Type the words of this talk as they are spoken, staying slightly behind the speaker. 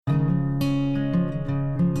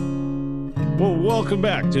Well, welcome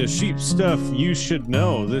back to Sheep Stuff You Should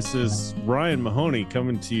Know. This is Ryan Mahoney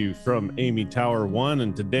coming to you from Amy Tower 1,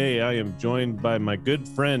 and today I am joined by my good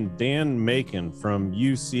friend Dan Macon from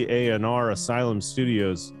UCANR Asylum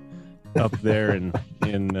Studios up there in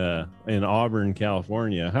Auburn,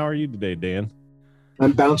 California. How are you today, Dan?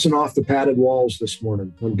 I'm bouncing off the padded walls this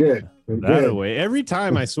morning. I'm good. Away. Every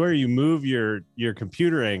time I swear you move your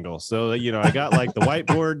computer angle. So, I got like the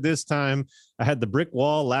whiteboard this time. I had the brick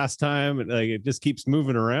wall last time. Like it just keeps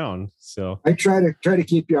moving around. So I try to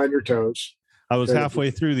keep you on your toes. I was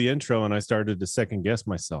halfway through the intro and I started to second guess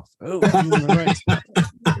myself. Oh, I'm doing the right.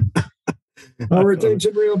 How are things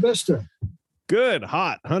in Rio Vista? Good.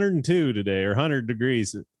 Hot. 102 today or 100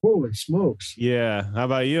 degrees. Holy smokes. Yeah. How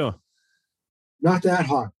about you? Not that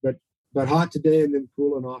hot, but hot today and then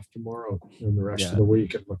cooling off tomorrow and the rest of the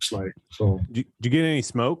week, it looks like. So did you get any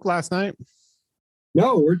smoke last night?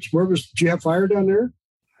 No. Did you have fire down there?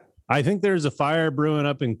 I think there's a fire brewing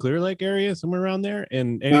up in Clear Lake area, somewhere around there.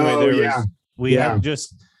 And anyway,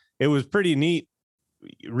 it was pretty neat.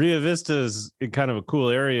 Rio Vista is kind of a cool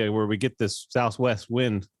area where we get this southwest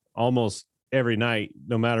wind almost every night,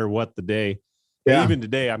 no matter what the day. Yeah. Even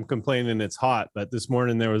today, I'm complaining it's hot, but this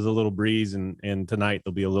morning there was a little breeze, and tonight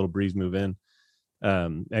there'll be a little breeze move in,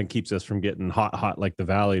 and keeps us from getting hot like the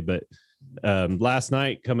valley. But last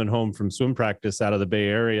night, coming home from swim practice out of the Bay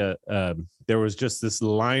Area, there was just this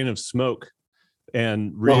line of smoke,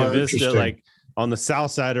 and Rio Vista, like on the south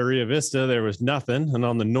side of Rio Vista, there was nothing, and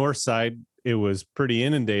on the north side, it was pretty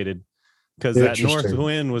inundated. Because that north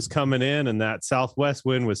wind was coming in and that southwest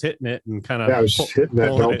wind was hitting it and kind of hitting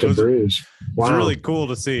that delta breeze. Wow. It's really cool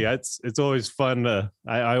to see. It's always fun to.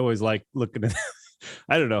 I always like looking at.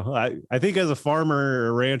 I don't know. I think as a farmer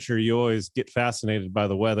or rancher, you always get fascinated by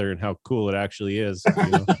the weather and how cool it actually is.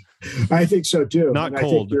 I think so too. Not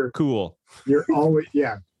cold, cool. You're always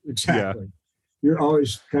exactly. Yeah. You're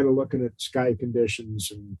always kind of looking at sky conditions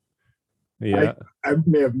and. Yeah, I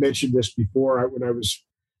may have mentioned this before. When I was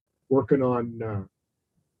working on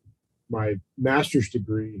my master's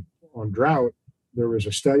degree on drought, there was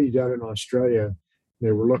a study done in Australia.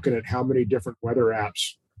 They were looking at how many different weather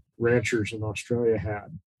apps ranchers in Australia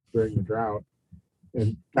had during the drought.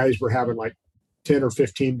 And guys were having like 10 or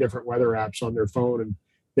 15 different weather apps on their phone, and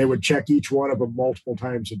they would check each one of them multiple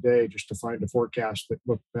times a day just to find a forecast that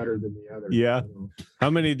looked better than the other. Yeah. How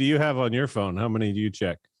many do you have on your phone? How many do you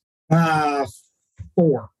check?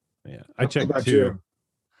 4. Yeah, I check 2. You?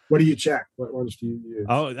 What do you check? What ones do you use?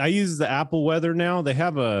 Oh, I use the Apple Weather now. They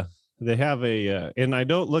have a, and I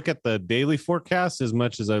don't look at the daily forecast as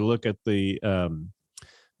much as I look at the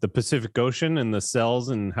Pacific Ocean and the cells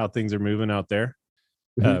and how things are moving out there.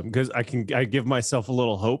 Because I give myself a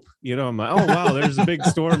little hope. I'm like, oh wow, there's a big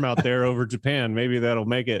storm out there over Japan. Maybe that'll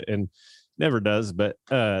make it, and never does. But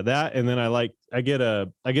that, and then I get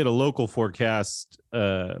a local forecast.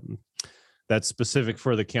 That's specific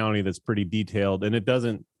for the county, that's pretty detailed, and it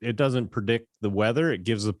doesn't predict the weather. It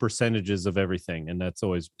gives the percentages of everything, and that's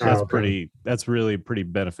really pretty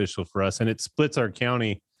beneficial for us. And it splits our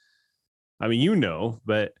county. I mean,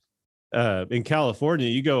 but in California,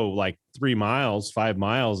 you go like 3 miles, 5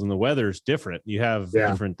 miles, and the weather's different. You have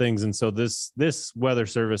different things, and so this weather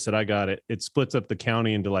service that I got, it splits up the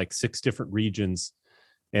county into like 6 different regions.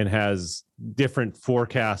 And has different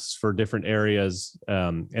forecasts for different areas.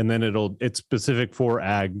 And then it's specific for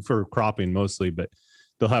ag, for cropping mostly, but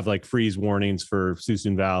they'll have like freeze warnings for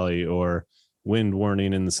Suisun Valley or wind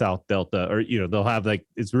warning in the South Delta, or, they'll have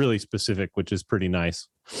it's really specific, which is pretty nice.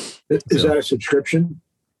 Is that a subscription?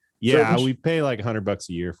 Yeah, service? We pay like $100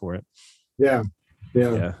 a year for it. Yeah.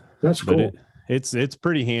 That's cool. But it's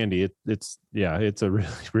pretty handy. It's a really,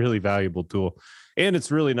 really valuable tool. And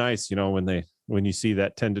it's really nice, when you see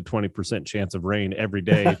that 10 to 20% chance of rain every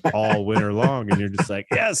day, all winter long, and you're just like,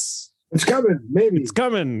 yes, it's coming. Maybe it's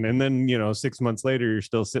coming. And then, 6 months later, you're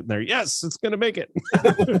still sitting there. Yes, it's going to make it.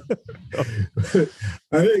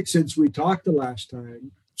 I think since we talked the last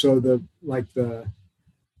time, so the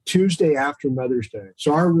Tuesday after Mother's Day.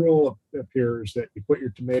 So our rule up here is that you put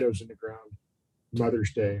your tomatoes in the ground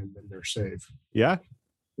Mother's Day and then they're safe. Yeah.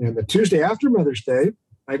 And the Tuesday after Mother's Day,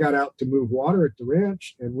 I got out to move water at the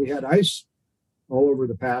ranch, and we had ice all over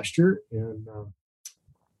the pasture, and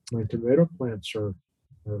my tomato plants are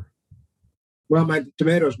my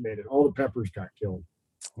tomatoes made it. All the peppers got killed.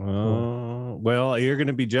 Oh, well, you're going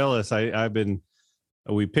to be jealous.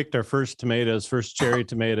 We picked our first cherry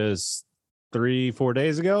tomatoes 3-4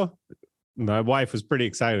 days ago. My wife was pretty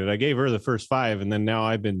excited. I gave her the first 5, and then now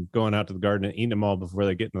I've been going out to the garden and eating them all before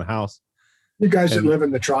they get in the house. You guys that live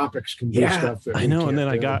in the tropics can do stuff that I know. And then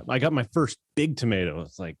I got my first big tomato.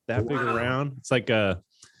 It's like that big around. It's like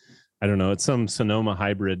I don't know. It's some Sonoma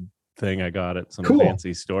hybrid thing I got at some Cool.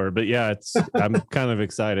 fancy store. But yeah, I'm kind of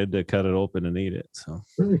excited to cut it open and eat it. So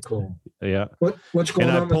Very cool. yeah. What's going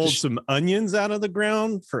And on? I pulled some onions out of the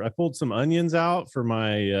ground I pulled some onions out for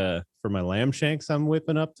my lamb shanks I'm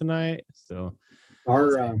whipping up tonight. So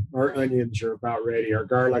our onions are about ready. Our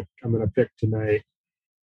garlic I'm going to pick tonight.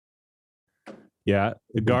 yeah,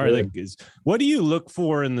 the garlic is. What do you look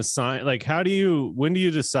for in the sign? Like, when do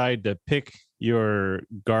you decide to pick your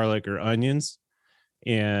garlic or onions?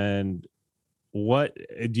 And what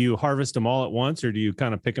do you harvest them all at once, or do you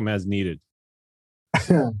kind of pick them as needed?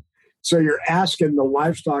 So you're asking the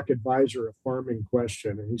livestock advisor a farming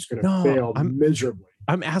question, and he's going to fail miserably.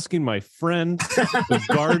 I'm asking my friend who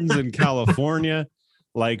gardens in California,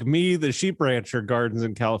 like me, the sheep rancher gardens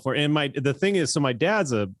in California. And the thing is, so my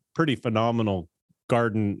dad's a pretty phenomenal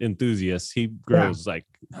garden enthusiast. He grows like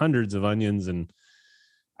hundreds of onions, and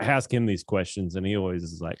I ask him these questions, and he always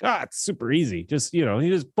is like, it's super easy. Just, you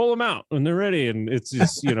just pull them out when they're ready. And it's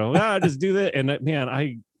just, just do that. And man,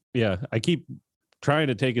 I keep trying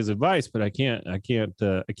to take his advice, but I can't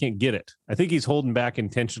get it. I think he's holding back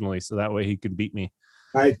intentionally so that way he could beat me.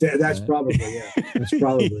 That's probably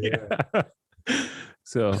yeah.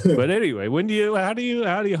 So, but anyway, how do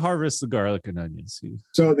you harvest the garlic and onions?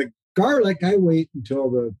 So the garlic, I wait until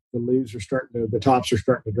the leaves the tops are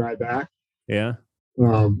starting to dry back. Yeah.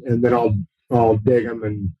 And then I'll dig them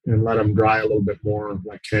and let them dry a little bit more,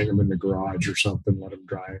 like hang them in the garage or something, let them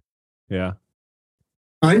dry. Yeah.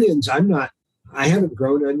 Onions, I haven't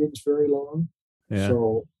grown onions very long. Yeah.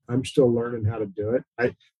 So I'm still learning how to do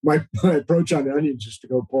it. My approach on onions is to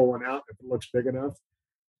go pull one out if it looks big enough.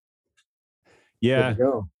 Yeah.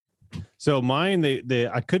 Go. So mine,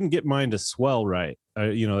 I couldn't get mine to swell right.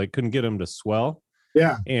 They couldn't get them to swell.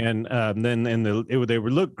 Yeah. And they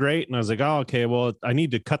would look great. And I was like, oh, okay, well, I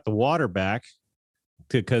need to cut the water back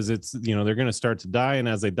because it's, they're going to start to die. And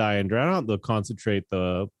as they die and drown out, they'll concentrate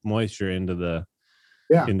the moisture into the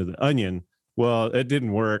onion. Well, it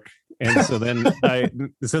didn't work. And so then I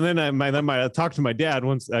talked to my dad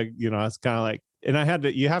once, I was kind of like,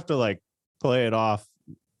 and you have to like play it off.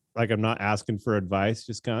 Like I'm not asking for advice,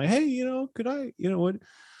 just kind of, hey, could I, what,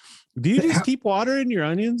 do you just keep watering your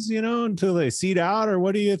onions, until they seed out, or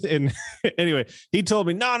what do you and anyway, he told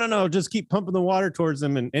me, no, just keep pumping the water towards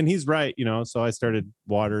them. And he's right, so I started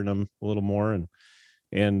watering them a little more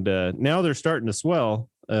and now they're starting to swell.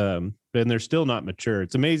 And they're still not mature.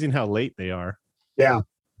 It's amazing how late they are. Yeah.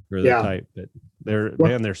 For the type, but they're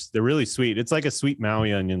really sweet. It's like a sweet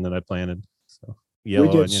Maui onion that I planted. So yellow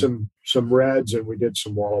we did onion. some reds and we did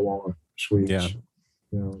some Walla Walla sweets.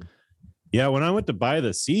 Yeah. When I went to buy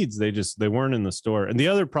the seeds, they weren't in the store. And the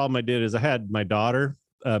other problem I did is I had my daughter,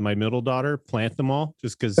 my middle daughter, plant them all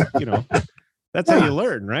just because, that's how you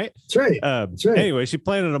learn, right? That's right. That's right. Anyway, she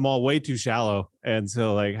planted them all way too shallow. And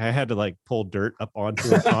so like I had to like pull dirt up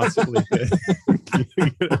onto it constantly.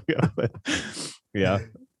 Yeah.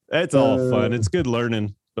 It's all fun. It's good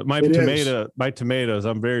learning. But my tomatoes,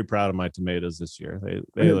 I'm very proud of my tomatoes this year.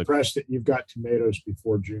 They I'm look impressed that you've got tomatoes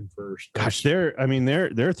before June 1st. Gosh,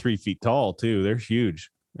 they're 3 feet tall too. They're huge.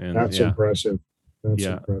 And that's impressive. That's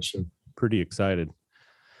impressive. Pretty excited.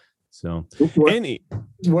 So what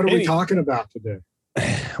are we talking about today?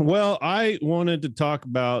 Well, I wanted to talk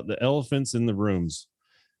about the elephants in the rooms.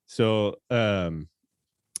 So and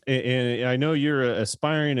I know you're an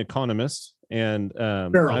aspiring economist. And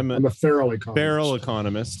I'm a feral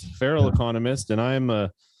economist. And I'm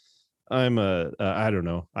a I don't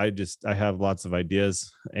know. I have lots of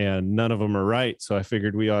ideas and none of them are right. So I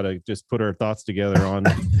figured we ought to just put our thoughts together on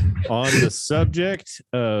the subject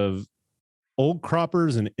of old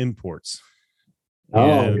croppers and imports.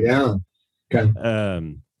 Yeah.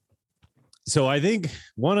 Okay. So I think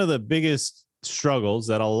one of the biggest struggles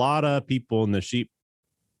that a lot of people in the sheep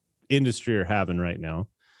industry are having right now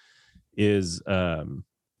is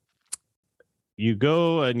you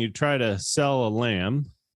go and you try to sell a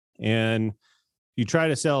lamb and you try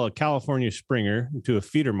to sell a California Springer to a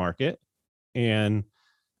feeder market and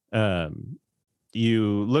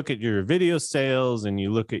you look at your video sales and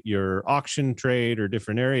you look at your auction trade or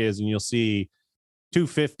different areas and you'll see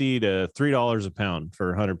 $2.50 to $3 a pound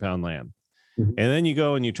for a 100-pound lamb. Mm-hmm. And then you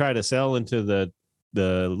go and you try to sell into the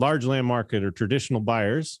large lamb market or traditional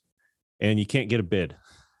buyers and you can't get a bid.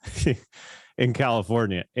 In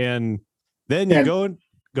California, and then you go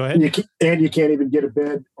ahead. You can't even get a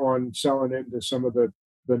bid on selling into some of the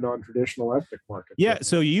non-traditional ethnic markets. Yeah,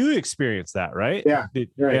 so you experienced that, right? Yeah,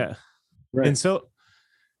 right. Yeah, right. And so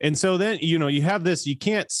then you have this. You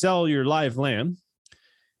can't sell your live lamb,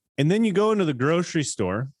 and then you go into the grocery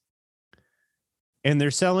store, and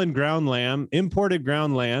they're selling ground lamb. Imported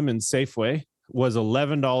ground lamb in Safeway was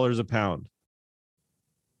 $11 a pound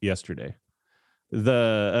yesterday.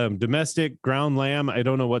 The domestic ground lamb, I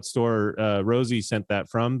don't know what store Rosie sent that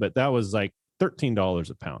from, but that was like $13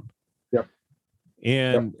 a pound. Yep.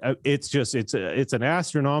 And it's an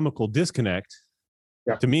astronomical disconnect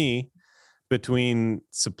to me between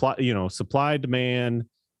supply, demand,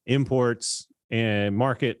 imports, and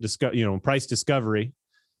market price discovery.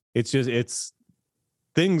 It's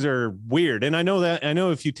things are weird. And I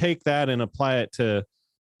know if you take that and apply it to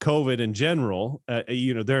COVID in general,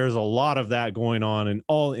 there's a lot of that going on in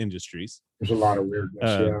all industries. There's a lot of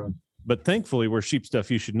weirdness. But thankfully we're Sheep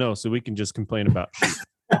Stuff You Should Know, so we can just complain about sheep.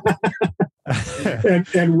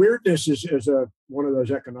 and weirdness is one of those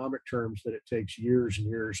economic terms that it takes years and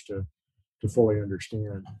years to fully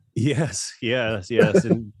understand. Yes.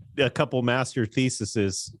 And a couple master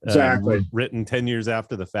theses written 10 years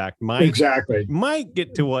after the fact might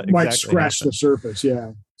get to what might exactly scratch happened. the surface.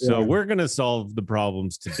 So we're going to solve the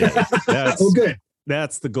problems today. Good.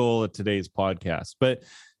 That's the goal of today's podcast. But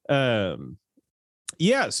so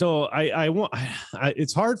I want,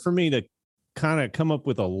 it's hard for me to kind of come up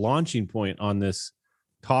with a launching point on this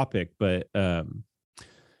topic, but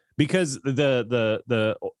because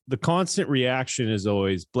the constant reaction is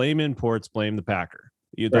always blame imports, blame the packer.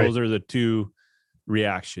 Those are the two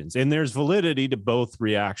reactions, and there's validity to both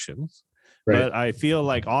reactions. Right. But I feel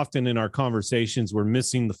like often in our conversations, we're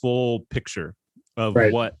missing the full picture of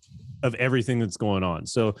of everything that's going on.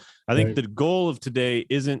 So I think the goal of today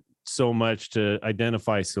isn't so much to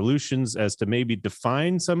identify solutions as to maybe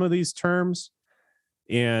define some of these terms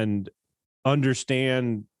and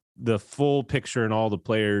understand the full picture and all the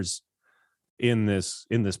players in this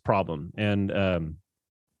problem, and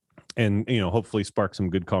hopefully spark some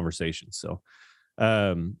good conversations. So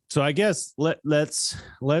I guess let's.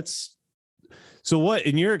 So what,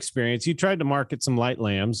 in your experience, you tried to market some light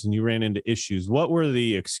lambs and you ran into issues. What were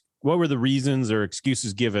the reasons or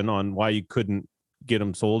excuses given on why you couldn't get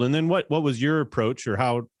them sold? And then what was your approach, or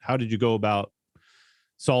how did you go about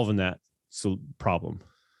solving that problem?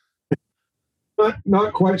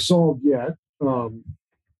 Not quite solved yet. Well,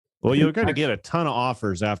 you're going to get a ton of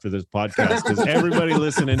offers after this podcast, because everybody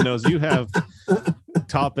listening knows you have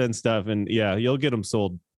top end stuff, and you'll get them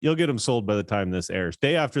sold. You'll get them sold by the time this airs.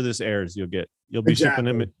 Day after this airs, you'll be shipping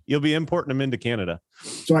them. You'll be importing them into Canada.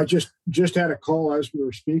 So I just had a call as we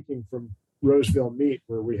were speaking from Roseville Meat,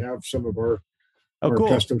 where we have some of our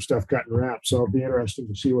custom stuff cut and wrapped. So it'll be interesting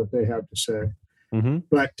to see what they have to say. Mm-hmm.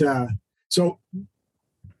 But so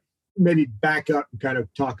maybe back up and kind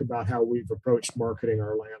of talk about how we've approached marketing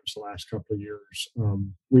our lambs the last couple of years.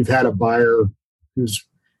 We've had a buyer who's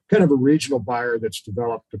kind of a regional buyer that's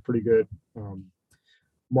developed a pretty good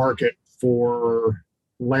market for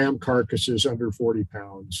lamb carcasses under 40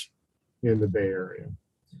 pounds in the Bay Area.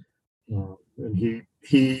 And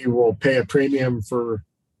he will pay a premium for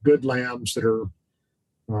good lambs that are,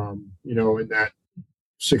 in that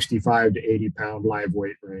 65 to 80 pound live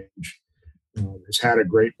weight range. Has had a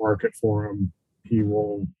great market for him.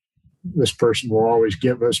 This person will always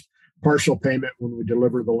give us partial payment when we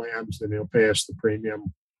deliver the lambs, then he'll pay us the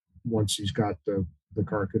premium once he's got the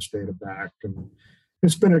carcass data back. And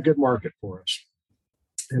it's been a good market for us.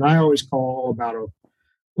 And I always call about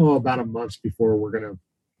a month before we're going to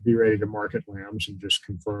be ready to market lambs and just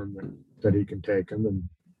confirm that he can take them and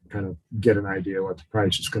kind of get an idea what the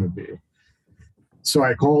price is going to be. So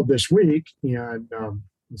I called this week and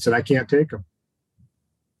said, I can't take them.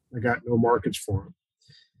 I got no markets for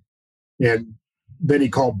them. And then he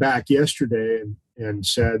called back yesterday and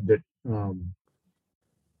said that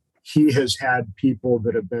he has had people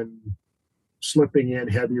that have been slipping in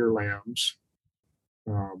heavier lambs.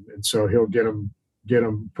 And so he'll get them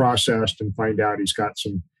processed and find out he's got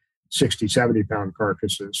some 60, 70 pound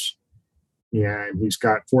carcasses. And he's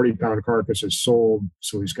got 40 pound carcasses sold.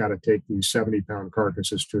 So he's got to take these 70 pound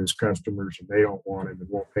carcasses to his customers, and they don't want him and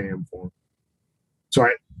won't pay him for them. So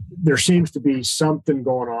there seems to be something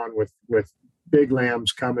going on with big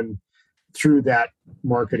lambs coming through that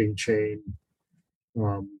marketing chain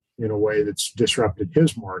in a way that's disrupted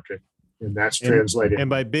his market. And that's translated. And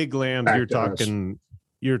by big lambs, you're talking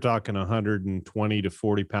 120 to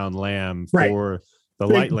 40 pound lamb for the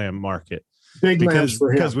light lamb market. Big lambs for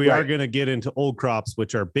him. Because we are going to get into old crops,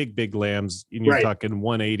 which are big lambs, and you're talking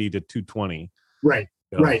 180 to 220. Right.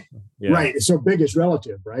 So, right. So big is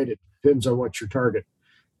relative, right? It depends on what your target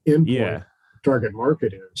target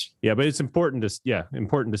market is. Yeah, but it's important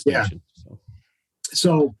important distinction.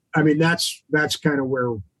 So I mean, that's kind of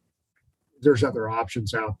where there's other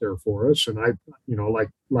options out there for us. And I,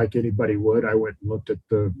 like anybody would, I went and looked at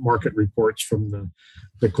the market reports from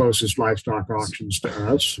the closest livestock auctions to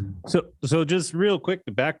us. So just real quick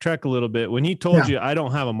to backtrack a little bit, when he told you I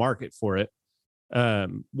don't have a market for it,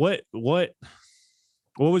 what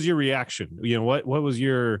was your reaction? What was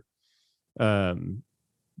your,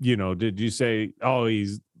 did you say, oh,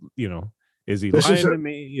 he's, is he lying to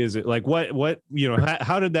me? Is it like, what,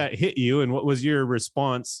 how did that hit you? And what was your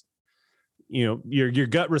response? Your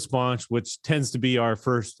gut response, which tends to be our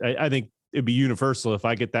first, I think it'd be universal. If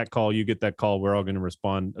I get that call, you get that call, we're all going to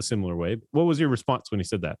respond a similar way. What was your response when he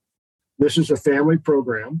said that? This is a family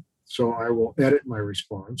program, so I will edit my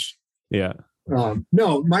response. Yeah.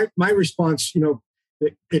 No, my response,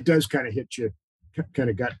 it does kind of hit you, kind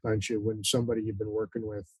of gut punch you when somebody you've been working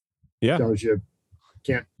with tells you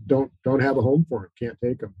don't have a home for it, can't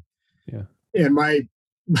take them. Yeah. And my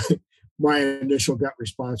initial gut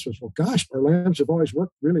response was, well, gosh, our lambs have always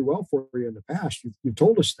worked really well for you in the past. You've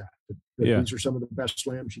told us that these are some of the best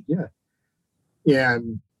lambs you get.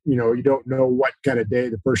 And, you don't know what kind of day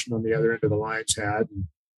the person on the other end of the lines had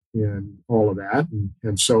and all of that.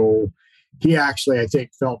 And so he actually, I think,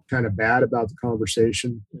 felt kind of bad about the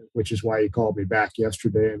conversation, which is why he called me back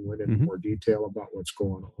yesterday and went into more detail about what's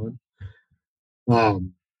going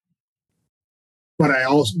on. But I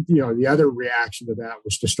also, the other reaction to that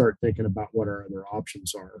was to start thinking about what our other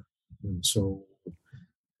options are. And so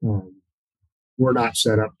we're not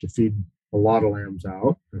set up to feed a lot of lambs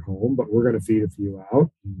out at home, but we're going to feed a few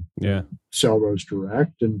out and sell those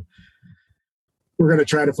direct. And we're going to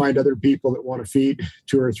try to find other people that want to feed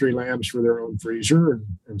 2 or 3 lambs for their own freezer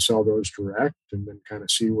and sell those direct, and then kind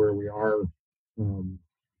of see where we are in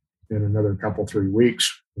another 3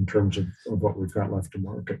 weeks in terms of what we've got left to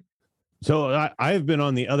market. So I've been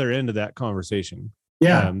on the other end of that conversation.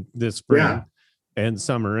 This spring and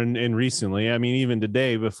summer and recently. I mean, even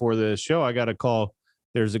today before the show, I got a call.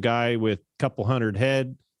 There's a guy with a couple hundred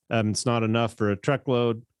head. It's not enough for a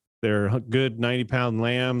truckload. They're good 90-pound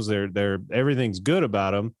lambs. They're everything's good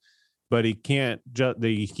about them, but he can't get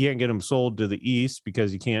them sold to the east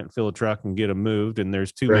because you can't fill a truck and get them moved. And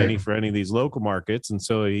there's too many for any of these local markets. And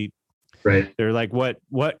so they're like,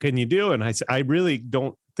 what can you do? And I said, I really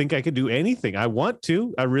don't think I could do anything. I want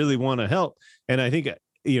to. I really want to help. And I think,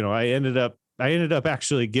 I ended up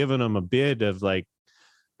actually giving them a bid of like,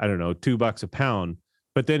 I don't know, $2 a pound.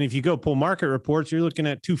 But then if you go pull market reports, you're looking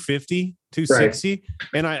at 250, 260.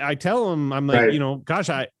 And I tell them, I'm like, gosh,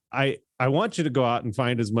 I want you to go out and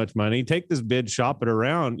find as much money, take this bid, shop it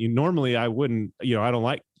around. Normally I wouldn't, I don't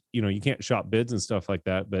like, you can't shop bids and stuff like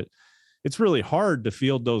that, but it's really hard to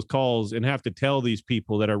field those calls and have to tell these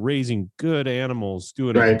people that are raising good animals,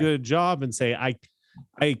 doing a good job, and say,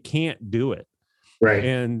 I can't do it. Right.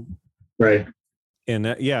 And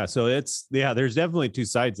so there's definitely 2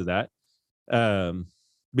 sides of that.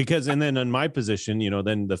 Because, and then in my position,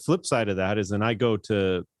 then the flip side of that is then I go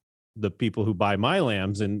to the people who buy my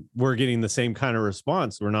lambs and we're getting the same kind of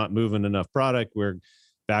response. We're not moving enough product. We're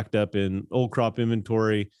backed up in old crop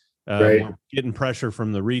inventory. We're getting pressure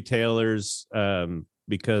from the retailers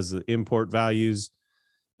because of the import values.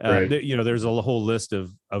 There's a whole list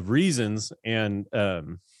of reasons. And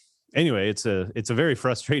anyway, it's a very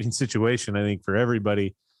frustrating situation, I think, for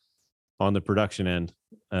everybody on the production end.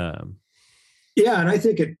 And I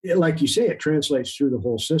think it, like you say, it translates through the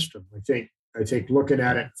whole system. I think looking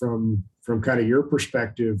at it from kind of your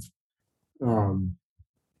perspective,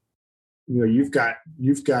 you've got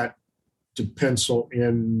to pencil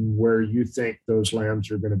in where you think those lambs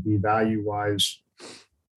are going to be value-wise,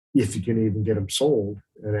 if you can even get them sold.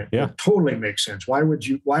 And it totally makes sense. Why would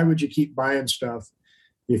you keep buying stuff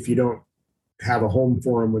if you don't have a home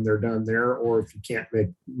for them when they're done there, or if you can't make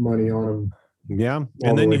money on them? Yeah.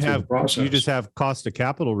 And then you just have cost of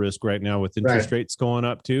capital risk right now with interest rates going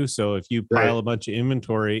up too. So if you pile a bunch of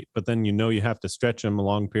inventory, but then you have to stretch them a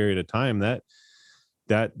long period of time,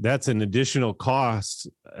 that's an additional cost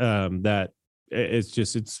that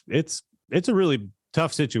it's a really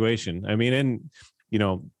tough situation. I mean, and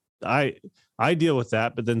I deal with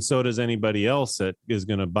that, but then so does anybody else that is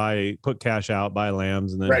going to put cash out, buy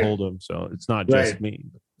lambs, and then hold them. So it's not just me.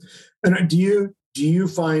 And do you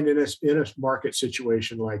find in a market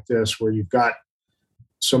situation like this, where you've got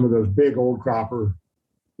some of those big old cropper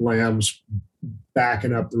lambs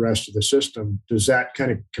backing up the rest of the system, does that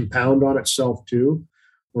kind of compound on itself too,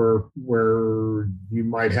 where you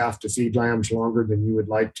might have to feed lambs longer than you would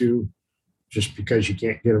like to, just because you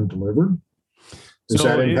can't get them delivered? Does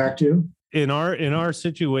that impact you? In our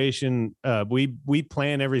situation, we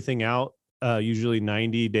plan everything out usually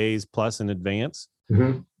 90 days plus in advance.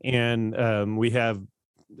 Mm-hmm. And we have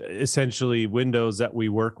essentially windows that we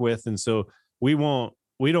work with. And so we don't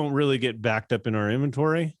really get backed up in our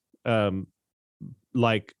inventory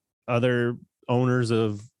like other owners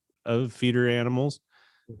of feeder animals.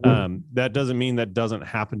 That doesn't mean that doesn't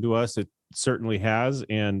happen to us. It certainly has.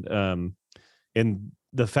 And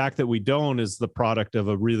the fact that we don't is the product of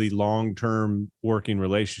a really long-term working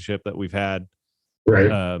relationship that we've had.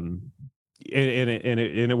 Right. And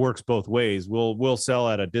it works both ways. We'll sell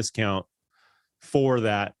at a discount for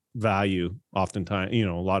that value oftentimes,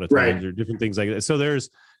 a lot of times, or different things like that. So there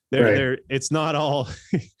it's not all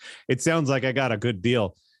it sounds like I got a good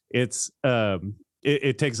deal. It's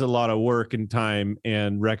it takes a lot of work and time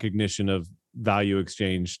and recognition of value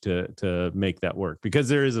exchange to make that work, because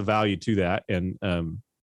there is a value to that, and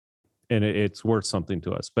it's worth something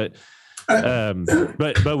to us. But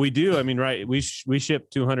we do, I mean, right, we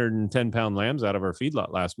shipped 210-pound lambs out of our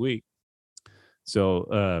feedlot last week.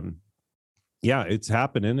 So yeah, it's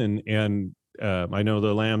happening. And I know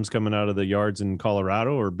the lambs coming out of the yards in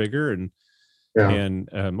Colorado are bigger and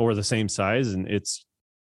or the same size. And it's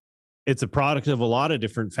a product of a lot of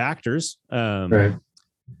different factors.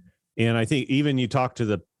 And I think even you talk to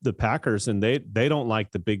the packers, and they don't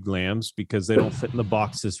like the big lambs because they don't fit in the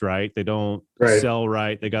boxes right. They don't sell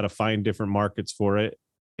right. They got to find different markets for it.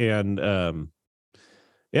 And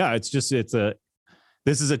this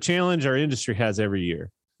is a challenge our industry has every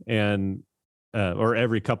year, and or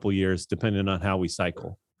every couple years, depending on how we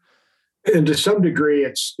cycle. And to some degree,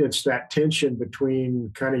 it's that tension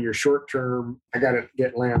between kind of your short term, I got to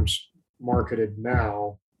get lambs marketed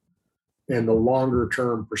now, and the longer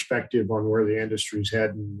term perspective on where the industry's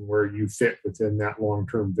heading, where you fit within that long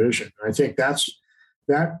term vision. I think that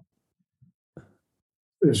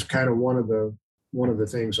is kind of one of the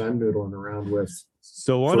things I'm noodling around with.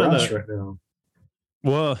 So one for of us the right now.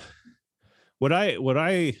 Well, what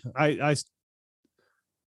I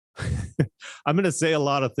I'm going to say a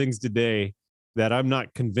lot of things today that I'm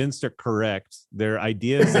not convinced are correct. They're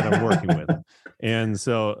ideas that I'm working with. And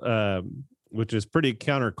so, which is pretty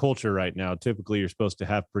counterculture right now. Typically, you're supposed to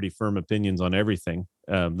have pretty firm opinions on everything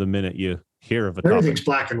the minute you hear of a topic. Everything's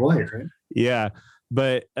black and white, right? Yeah.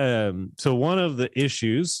 But so one of the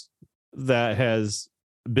issues that has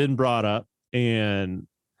been brought up, and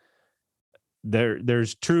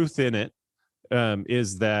there's truth in it,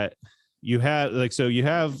 is that you have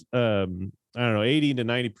I don't know, 80 to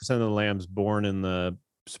 90% of the lambs born in the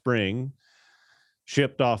spring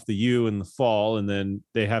shipped off the ewe in the fall, and then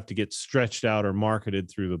they have to get stretched out or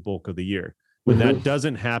marketed through the bulk of the year. When that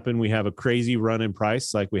doesn't happen, we have a crazy run in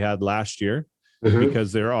price like we had last year,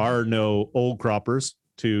 because there are no old croppers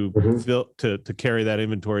to carry that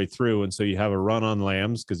inventory through. And so you have a run on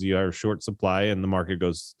lambs because you are short supply, and the market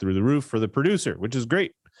goes through the roof for the producer, which is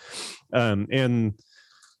great. And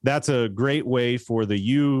that's a great way for the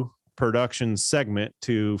ewe production segment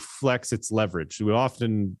to flex its leverage. We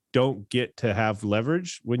often don't get to have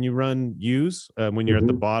leverage when you run ewes, when you're at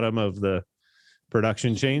the bottom of the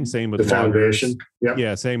production chain. Same with loggers.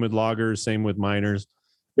 Yeah, same with loggers, same with miners.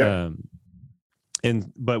 But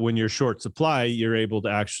when you're short supply, you're able to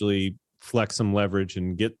actually flex some leverage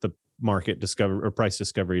and get the market discovery or price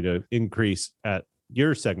discovery to increase at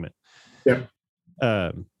your segment.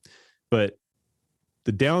 But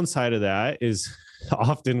the downside of that is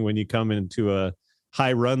often when you come into a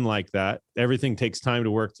high run like that, everything takes time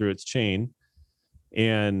to work through its chain.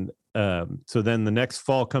 And so then the next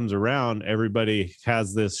fall comes around, everybody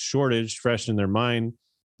has this shortage fresh in their mind.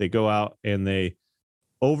 They go out and they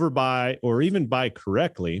overbuy or even buy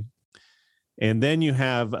correctly. And then you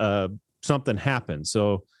have something happen.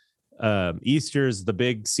 So Easter is the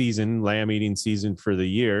big season, lamb eating season for the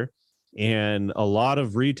year. And a lot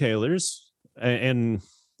of retailers, and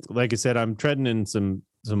like I said, I'm treading in some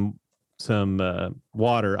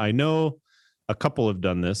water. I know a couple have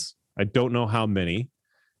done this. I don't know how many,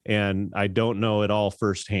 and I don't know it all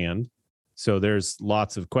firsthand. So there's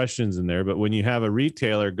lots of questions in there. But when you have a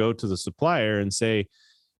retailer go to the supplier and say,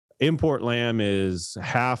 import lamb is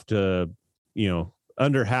half to,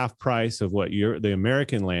 under half price of what the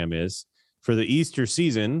American lamb is for the Easter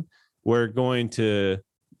season, we're going to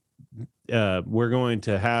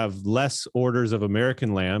have less orders of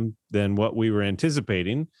American lamb than what we were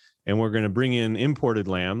anticipating. And we're going to bring in imported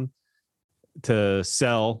lamb to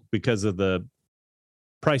sell because of the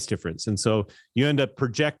price difference. And so you end up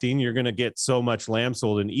projecting you're going to get so much lamb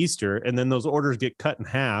sold in Easter. And then those orders get cut in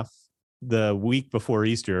half the week before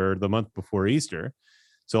Easter or the month before Easter.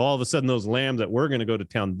 So all of a sudden those lambs that were going to go to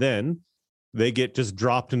town then, they get just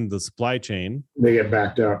dropped into the supply chain. They get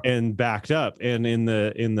backed up. And in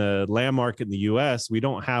the lamb market in the US, we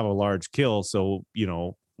don't have a large kill. So,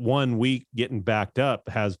 one week getting backed up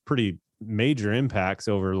has pretty major impacts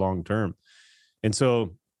over long term. And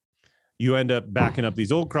so you end up backing up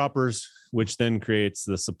these old croppers, which then creates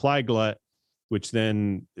the supply glut, which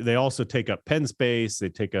then they also take up pen space, they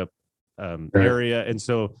take up area. And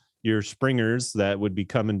so your springers that would be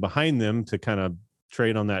coming behind them to kind of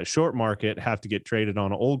trade on that short market have to get traded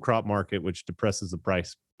on an old crop market, which depresses the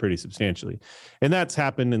price pretty substantially. And that's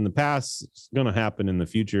happened in the past. It's going to happen in the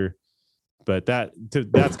future. But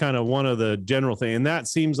that's kind of one of the general thing. And that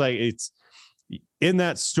seems like it's in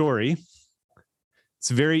that story. It's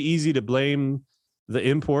very easy to blame the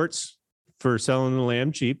imports for selling the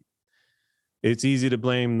lamb cheap. It's easy to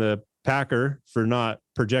blame the packer for not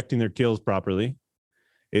projecting their kills properly.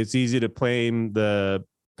 It's easy to blame the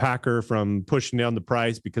packer from pushing down the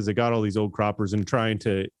price because they got all these old croppers and trying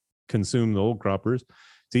to consume the old croppers.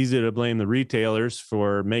 It's easy to blame the retailers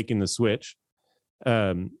for making the switch.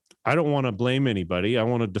 I don't want to blame anybody. I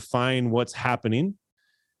want to define what's happening.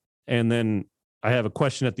 And then I have a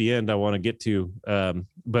question at the end I want to get to.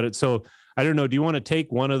 So I don't know. Do you want to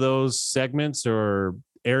take one of those segments or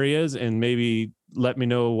areas and maybe let me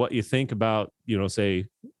know what you think about, say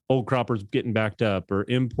old croppers getting backed up or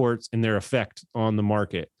imports and their effect on the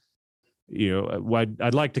market?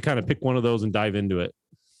 I'd like to kind of pick one of those and dive into it.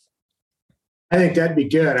 I think that'd be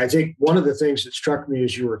good. I think one of the things that struck me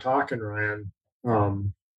as you were talking, Ryan,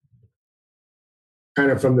 kind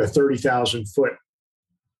of from the 30,000 foot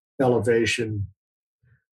elevation,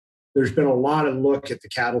 there's been a lot of look at the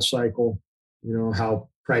cattle cycle, how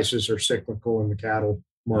prices are cyclical in the cattle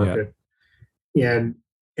market. Yeah.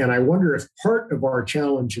 And I wonder if part of our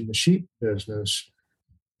challenge in the sheep business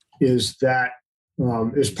is that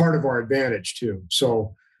is part of our advantage too.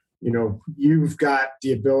 So, you've got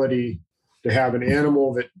the ability to have an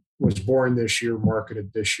animal that was born this year,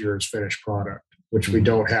 marketed this year as finished product, which we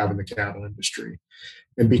don't have in the cattle industry.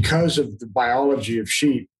 And because of the biology of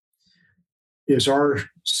sheep, is our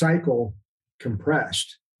cycle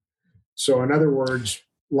compressed. So in other words,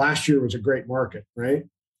 last year was a great market, right?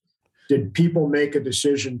 Did people make a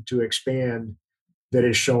decision to expand that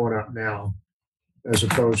is showing up now, as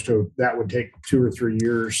opposed to that would take 2 or 3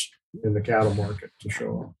 years in the cattle market to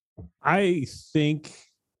show up? I think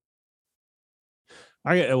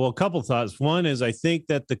a couple thoughts. One is I think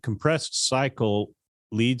that the compressed cycle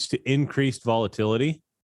leads to increased volatility.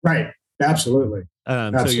 Right. Absolutely.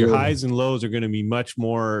 So your highs and lows are going to be much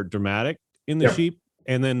more dramatic in the sheep.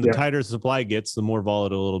 And then the tighter the supply gets, the more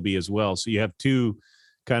volatile it'll be as well. So you have two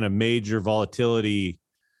kind of major volatility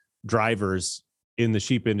drivers in the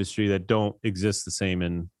sheep industry that don't exist the same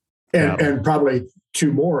in cattle. And probably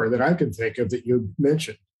two more that I can think of that you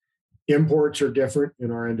mentioned. Imports are different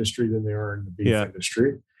in our industry than they are in the beef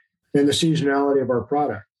industry. And the seasonality of our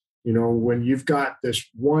product. When you've got this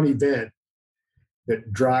one event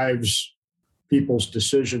that drives people's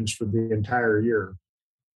decisions for the entire year,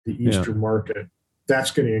 the Easter market,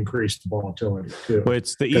 that's going to increase the volatility too. Well,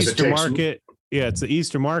 it's the Easter market. It's the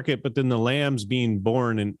Easter market, but then the lamb's being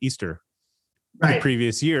born in Easter the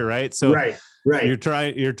previous year, right? So you're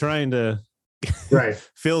trying to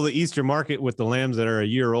fill the Easter market with the lambs that are a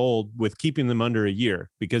year old, with keeping them under a year,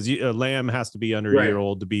 because a lamb has to be under a year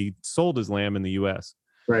old to be sold as lamb in the U.S.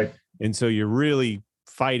 Right. And so you're really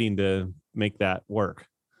fighting to make that work.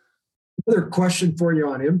 Another question for you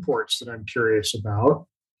on imports that I'm curious about.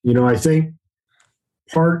 I think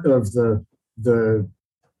part of the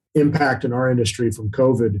impact in our industry from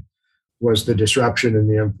COVID was the disruption in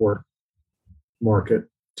the import market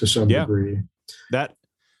to some degree. That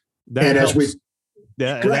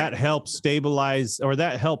helps stabilize, or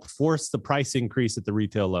that helped force the price increase at the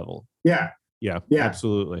retail level. Yeah,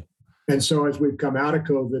 absolutely. And so as we've come out of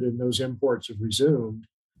COVID and those imports have resumed,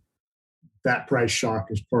 that price shock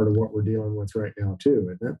is part of what we're dealing with right now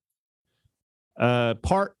too, isn't it?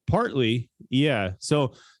 Partly, yeah.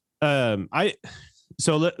 So let's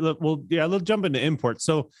jump into imports.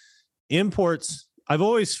 So imports, I've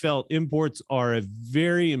always felt imports are a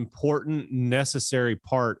very important, necessary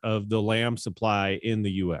part of the lamb supply in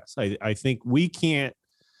the U.S. I think we can't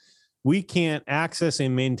access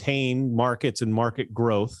and maintain markets and market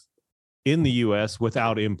growth in the U.S.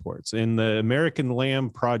 without imports. And the American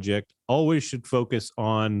Lamb Project always should focus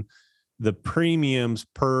on the premiums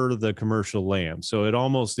per the commercial lamb. So it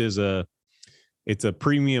almost is it's a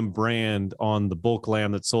premium brand on the bulk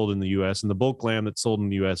lamb that's sold in the U.S. And the bulk lamb that's sold in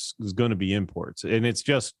the U.S. is going to be imports. And it's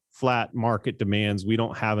just flat market demands. We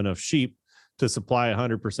don't have enough sheep to supply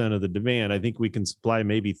 100% of the demand. I think we can supply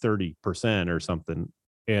maybe 30% or something.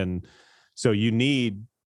 And so you need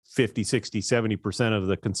 50, 60, 70% of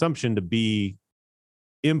the consumption to be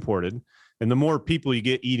imported. And the more people you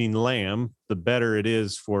get eating lamb, the better it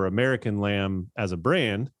is for American lamb as a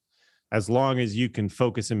brand, as long as you can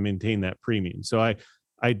focus and maintain that premium. So I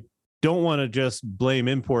don't want to just blame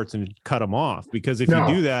imports and cut them off, because if you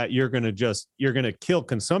do that, you're going to kill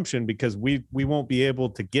consumption, because we won't be able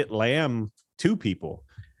to get lamb to people,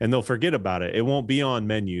 and they'll forget about it. It won't be on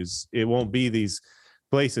menus. It won't be these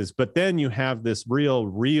places. But then you have this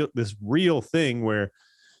real thing where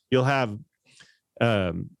you'll have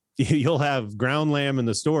ground lamb in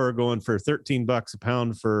the store going for $13 a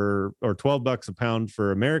pound or $12 a pound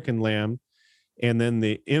for American lamb. And then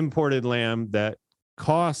the imported lamb that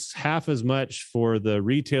costs half as much for the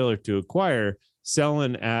retailer to acquire,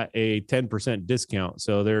 selling at a 10% discount.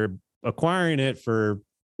 So they're acquiring it for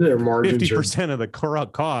their margins 50% of the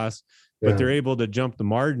cost, but they're able to jump the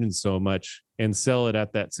margins so much and sell it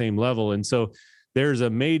at that same level. And so there's a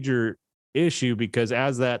major issue, because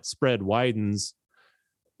as that spread widens,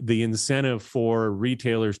 the incentive for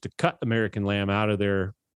retailers to cut American lamb out of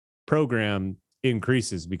their program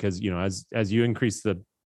increases, because, as you increase the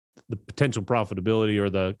potential profitability or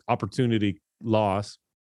the opportunity loss,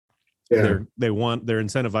 they're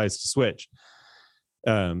incentivized to switch,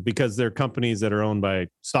 because they're companies that are owned by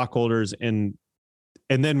stockholders. And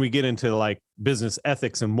then we get into like business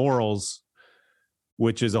ethics and morals,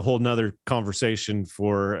 which is a whole nother conversation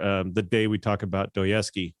for the day we talk about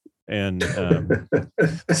Dostoevsky. And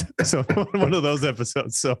so one of those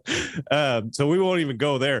episodes. So we won't even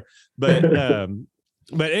go there.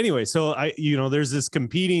 But anyway, so there's this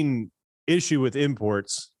competing issue with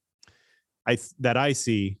imports that I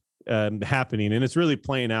see happening, and it's really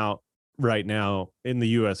playing out right now in the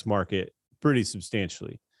U.S. market pretty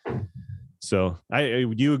substantially. So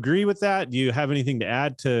do you agree with that? Do you have anything to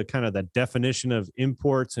add to kind of the definition of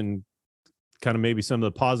imports and kind of maybe some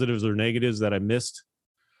of the positives or negatives that I missed?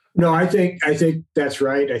 No, I think that's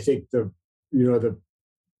right. I think the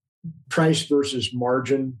price versus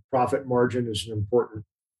profit margin is an important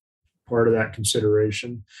part of that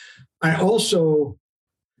consideration. I also,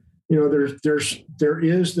 there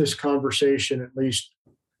is this conversation, at least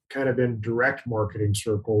kind of in direct marketing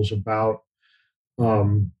circles, about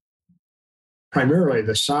primarily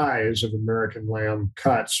the size of American lamb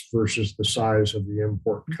cuts versus the size of the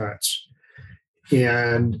import cuts.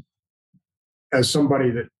 And as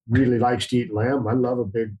somebody that really likes to eat lamb, I love a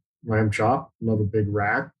big lamb chop, love a big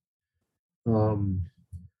rack. The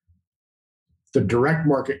direct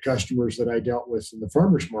market customers that I dealt with in the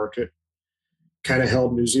farmers market kind of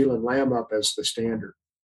held New Zealand lamb up as the standard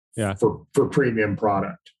for premium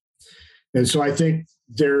product. And so I think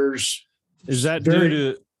is that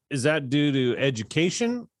due to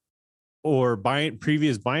education or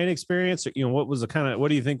previous buying experience? What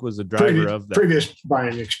do you think was the driver of that? Previous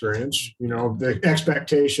buying experience, the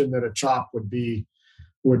expectation that a chop would be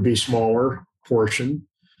smaller portion,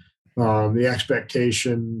 the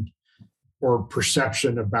expectation or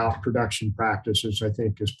perception about production practices, I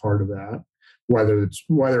think, is part of that, whether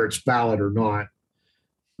it's valid or not.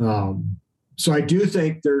 So I do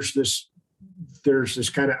think there's this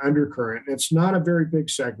kind of undercurrent. It's not a very big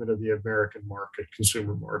segment of the American market,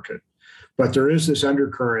 consumer market, but there is this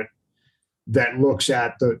undercurrent that looks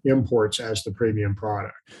at the imports as the premium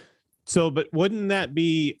product. So, but wouldn't that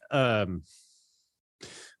be, so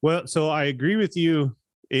I agree with you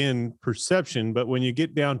in perception, but when you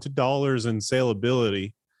get down to dollars and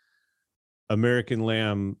salability, American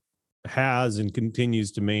lamb has and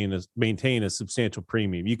continues to maintain a substantial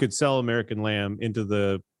premium. You could sell American lamb into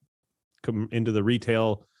the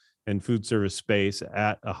retail and food service space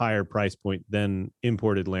at a higher price point than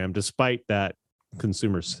imported lamb, despite that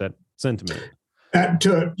consumer sentiment. At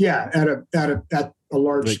a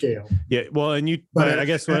large scale. Yeah. Well, and I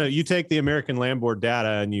guess when you take the American Lamb Board data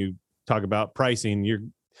and you talk about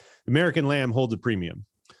pricing, American lamb holds a premium.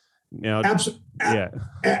 Now, absolutely.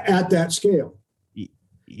 At that scale.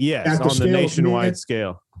 Yes, on the nationwide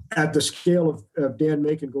scale. At the scale of Dan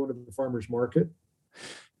Macon going to the farmer's market.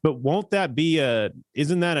 But won't that be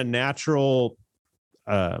isn't that a natural,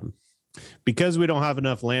 because we don't have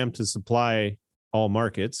enough lamb to supply all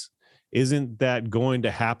markets, isn't that going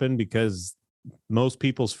to happen because most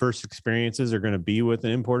people's first experiences are going to be with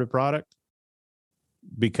an imported product?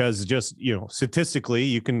 Because just, statistically,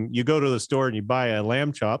 you go to the store and you buy a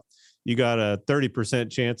lamb chop, you got a 30%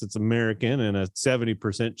 chance it's American and a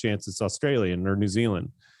 70% chance it's Australian or New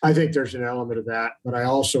Zealand. I think there's an element of that, but I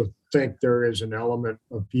also think there is an element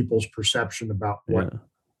of people's perception about what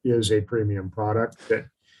is a premium product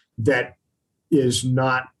that is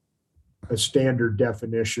not a standard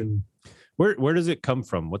definition. Where does it come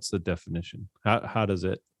from? What's the definition? How does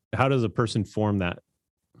a person form that?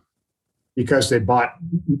 because they bought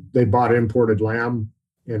imported lamb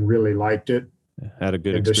and really liked it Had a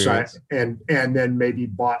good and experience. and then maybe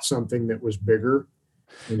bought something that was bigger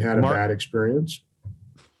and had a bad experience.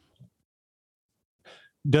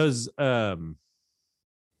 Does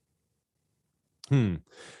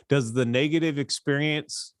does the negative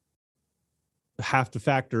experience have to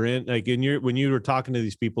factor in, like when you were talking to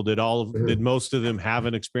these people, did most of them have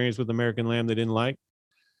an experience with American lamb they didn't like?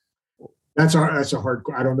 That's a hard.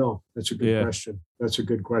 I don't know. That's a good question. That's a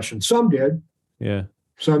good question. Some did. Yeah.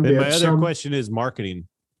 Some did. My other question is marketing.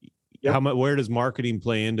 Yep. Where does marketing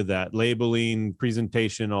play into that? Labeling,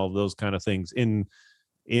 presentation, all of those kind of things in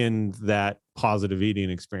that positive eating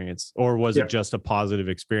experience, or was it just a positive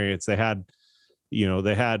experience? They had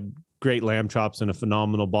great lamb chops and a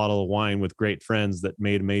phenomenal bottle of wine with great friends that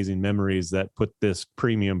made amazing memories that put this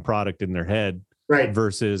premium product in their head. Right.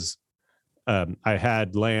 Versus I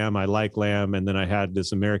had lamb, I like lamb, and then I had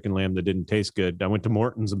this American lamb that didn't taste good. I went to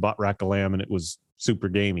Morton's and bought rack of lamb and it was super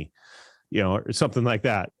gamey, or something like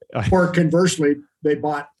that. Or conversely, they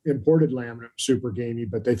bought imported lamb and it was super gamey,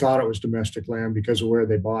 but they thought it was domestic lamb because of where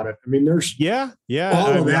they bought it. I mean, there's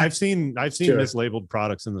I've seen mislabeled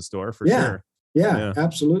products in the store for sure. Yeah,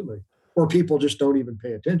 absolutely. Or people just don't even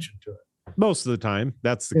pay attention to it. Most of the time,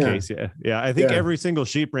 that's the case. Yeah. I think every single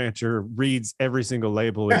sheep rancher reads every single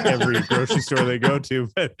label in every grocery store they go to.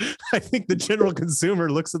 But I think the general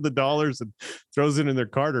consumer looks at the dollars and throws it in their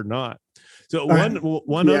cart or not. So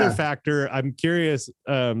one other factor, I'm curious.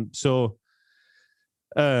 I've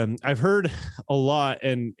heard a lot,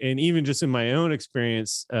 and even just in my own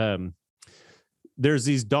experience, there's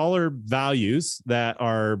these dollar values that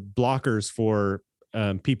are blockers for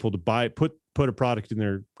people to put a product in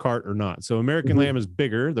their cart or not. So American lamb is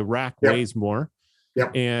bigger, the rack weighs more.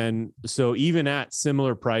 Yep. And so even at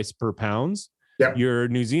similar price per pounds, your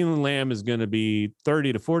New Zealand lamb is going to be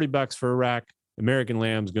 $30 to $40 for a rack. American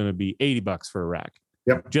lamb is going to be $80 for a rack.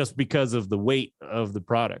 Yep. Just because of the weight of the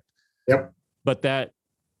product. Yep. But that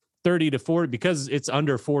 30 to 40, because it's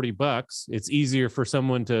under $40, it's easier for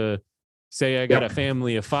someone to say, I got a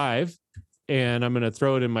family of 5 and I'm going to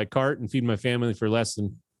throw it in my cart and feed my family for less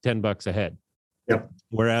than $10 a head. Yep.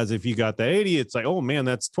 Whereas if you got the 80, it's like, oh man,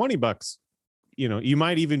 that's $20. You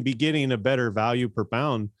might even be getting a better value per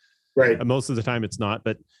pound. Right. Most of the time it's not,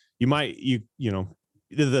 but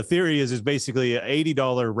the theory is basically an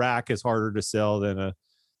 $80 rack is harder to sell than a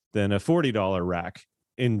 $40 rack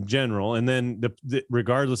in general. And then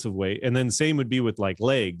regardless of weight, and then same would be with like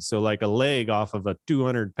legs. So like a leg off of a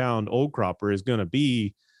 200-pound old cropper is going to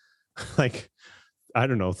be like, I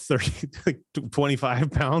don't know, 30,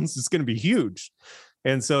 25 pounds. It's going to be huge.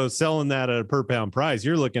 And so selling that at a per pound price,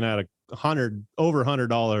 you're looking at over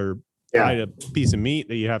 $100 piece of meat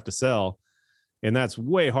that you have to sell. And that's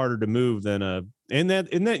way harder to move than and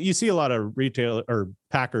that you see a lot of retail or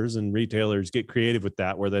packers and retailers get creative with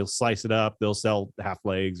that, where they'll slice it up, they'll sell half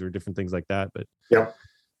legs or different things like that. But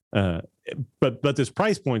this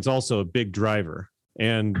price point's also a big driver,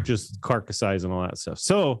 and just carcass size and all that stuff.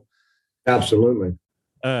 So absolutely.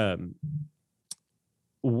 How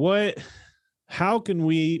can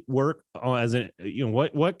we work on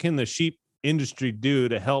what can the sheep industry do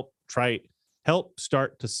to help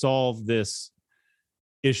start to solve this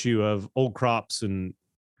issue of old crops and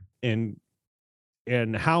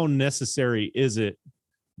how necessary is it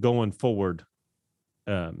going forward?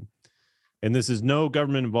 And this is no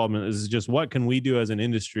government involvement. This is just what can we do as an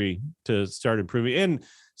industry to start improving. And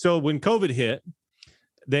so when COVID hit,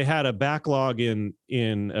 they had a backlog they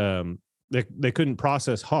couldn't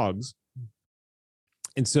process hogs.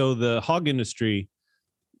 And so the hog industry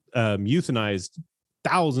euthanized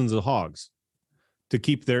thousands of hogs to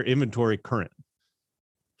keep their inventory current.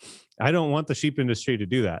 I don't want the sheep industry to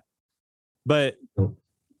do that, but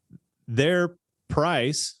their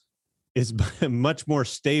price is much more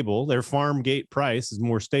stable. Their farm gate price is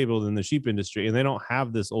more stable than the sheep industry, and they don't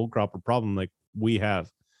have this old cropper problem like we have.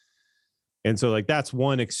 And so like that's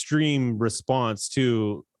one extreme response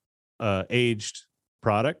to aged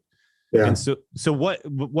product. Yeah. And so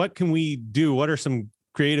what can we do? What are some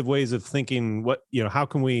creative ways of thinking? How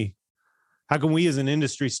can we as an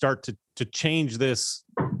industry start to change this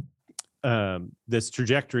this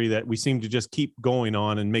trajectory that we seem to just keep going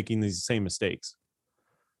on and making these same mistakes?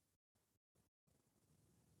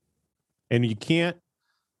 And you can't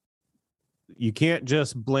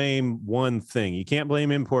just blame one thing. You can't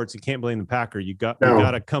blame imports. You can't blame the packer. We got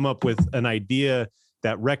to come up with an idea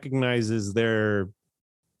that recognizes their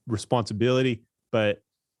responsibility, but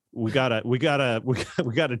we gotta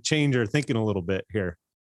change our thinking a little bit here.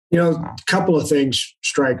 A couple of things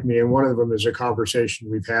strike me, and one of them is a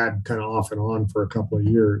conversation we've had kind of off and on for a couple of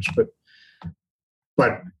years. But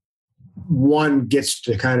but one gets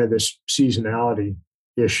to kind of this seasonality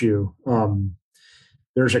issue.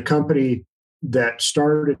 There's a company that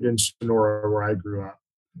started in Sonora where I grew up,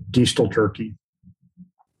 Diestel Turkey.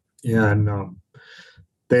 And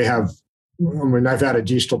they have, I mean, I've had a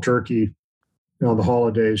Diestel Turkey on the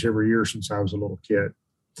holidays every year since I was a little kid.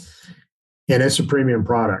 And it's a premium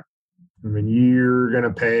product. I mean, you're going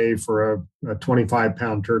to pay for a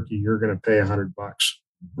 25-pound turkey, you're going to pay $100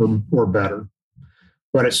 or better.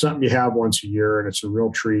 But it's something you have once a year, and it's a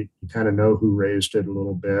real treat. You kind of know who raised it a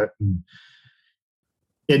little bit.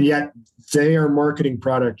 And yet they are marketing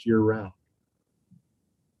product year round.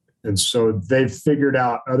 And so they've figured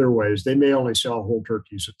out other ways. They may only sell whole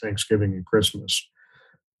turkeys at Thanksgiving and Christmas,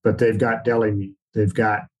 but they've got deli meat. They've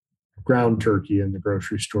got ground turkey in the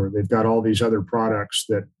grocery store. They've got all these other products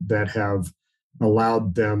that have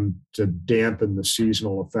allowed them to dampen the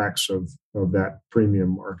seasonal effects of that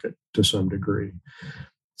premium market to some degree.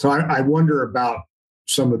 So I wonder about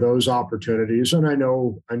some of those opportunities. And I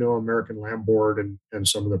know American Lamb Board and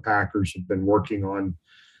some of the packers have been working on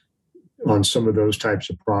some of those types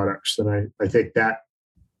of products. And I think that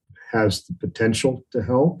has the potential to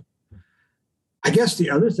help. I guess the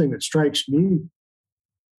other thing that strikes me,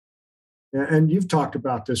 and you've talked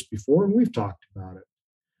about this before, and we've talked about it.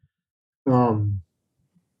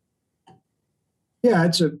 Yeah,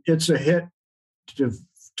 it's a hit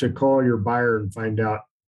to call your buyer and find out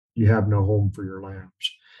you have no home for your lambs.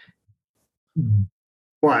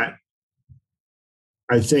 But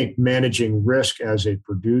I think managing risk as a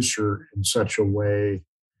producer in such a way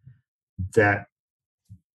that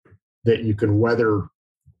you can weather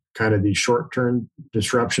kind of these short-term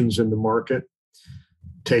disruptions in the market,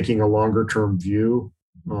 taking a longer-term view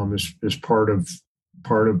is part of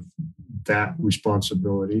that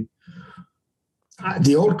responsibility.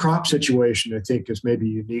 The old crop situation, I think, is maybe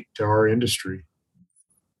unique to our industry.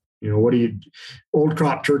 You know, old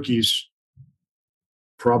crop turkeys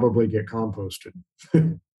probably get composted.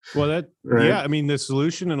 Well, right? Yeah, I mean, the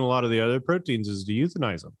solution in a lot of the other proteins is to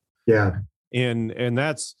euthanize them. Yeah. And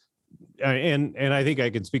that's, and I think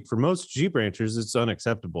I can speak for most sheep ranchers, it's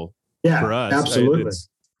unacceptable for us. Absolutely.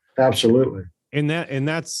 Absolutely. And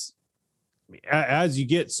that's, as you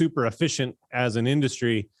get super efficient as an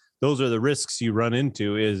industry, those are the risks you run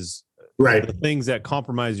into, is right. The things that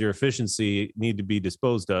compromise your efficiency need to be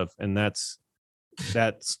disposed of. And that's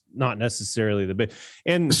not necessarily the big.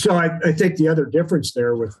 And so I think the other difference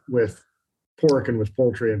there with pork and with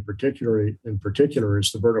poultry in particular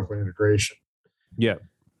is the vertical integration. Yeah.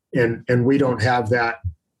 And we don't have that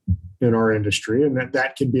in our industry, and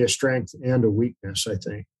that can be a strength and a weakness, I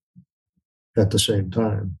think, at the same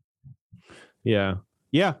time. Yeah.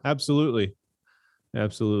 Yeah, absolutely.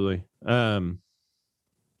 Absolutely.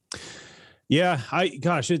 Yeah,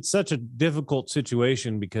 it's such a difficult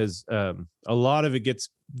situation because a lot of it gets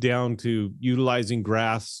down to utilizing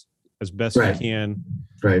grass as best right. you can.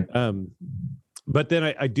 Right. But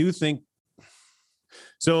then I do think,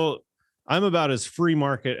 so I'm about as free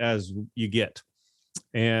market as you get.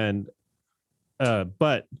 And,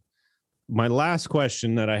 but my last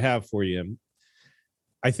question that I have for you,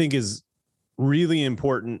 I think is really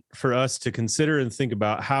important for us to consider and think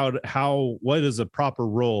about what is a proper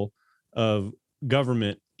role of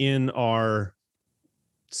government in our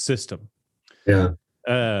system. Yeah.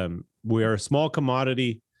 We are a small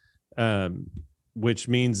commodity, which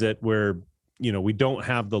means that we don't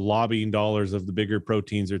have the lobbying dollars of the bigger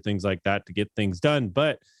proteins or things like that to get things done.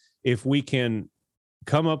 But if we can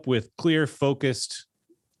come up with clear, focused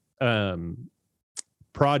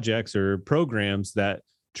projects or programs that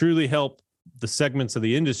truly help the segments of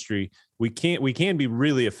the industry, we can be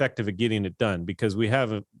really effective at getting it done, because we have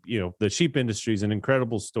the sheep industry is an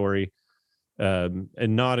incredible story, and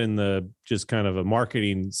not in the just kind of a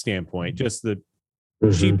marketing standpoint, just the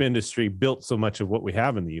sheep industry built so much of what we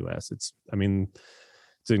have in the US. It's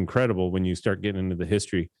incredible when you start getting into the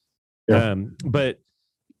history. Yeah. But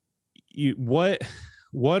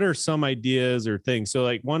what are some ideas or things? So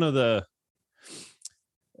like one of the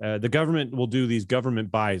government will do these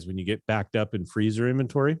government buys when you get backed up in freezer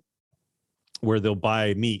inventory, where they'll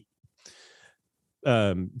buy meat.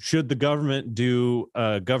 Should the government do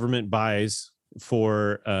government buys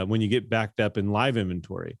for when you get backed up in live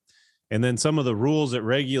inventory? And then some of the rules that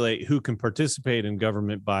regulate who can participate in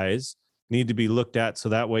government buys need to be looked at, so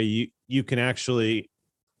that way you can actually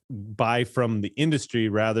buy from the industry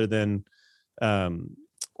rather than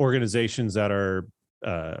organizations that are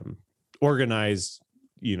organized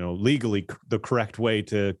legally the correct way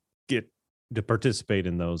to participate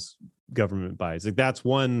in those government buys. Like that's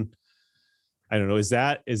one, I don't know, is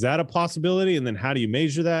that a possibility? And then how do you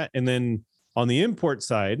measure that? And then On the import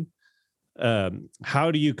side,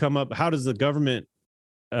 how does the government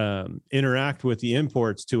interact with the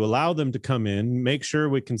imports to allow them to come in, make sure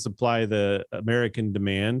we can supply the American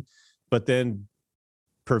demand, but then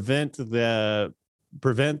prevent that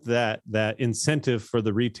incentive for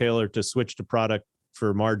the retailer to switch to product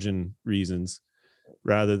for margin reasons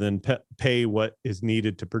rather than pay what is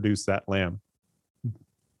needed to produce that lamb.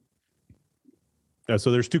 So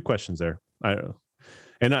there's two questions there. I don't know.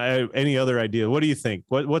 And any other idea? What do you think?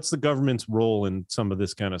 What's the government's role in some of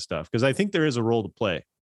this kind of stuff? Because I think there is a role to play.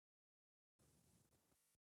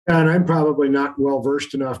 And I'm probably not well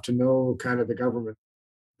versed enough to know kind of the government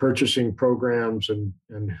purchasing programs and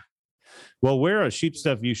well, we're a Sheep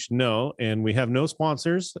Stuff You Should Know, and we have no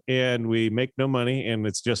sponsors, and we make no money, and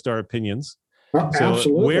it's just our opinions. So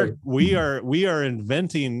absolutely. we are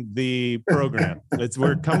inventing the program.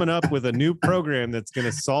 We're coming up with a new program that's going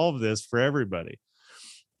to solve this for everybody.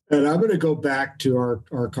 And I'm going to go back to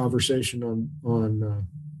our conversation on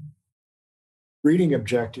reading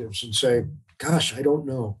objectives and say, gosh, I don't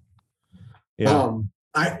know. Yeah.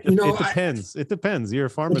 It depends. It depends. You're a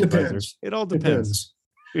farm advisor. It all depends.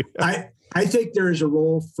 I think there is a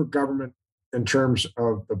role for government in terms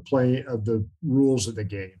of the play of the rules of the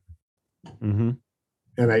game. Mm-hmm.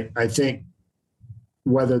 And I think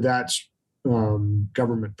whether that's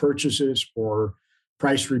government purchases or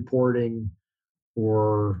price reporting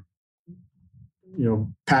or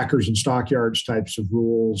packers and stockyards types of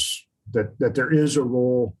rules, that there is a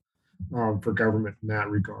role for government in that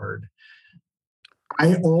regard.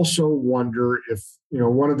 I also wonder if,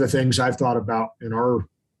 one of the things I've thought about in our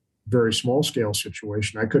very small scale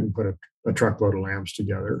situation, I couldn't put a truckload of lambs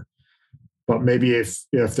together. But maybe if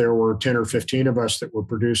there were 10 or 15 of us that were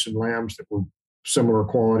producing lambs that were similar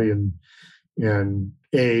quality and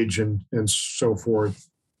age and so forth,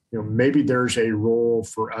 maybe there's a role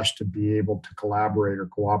for us to be able to collaborate or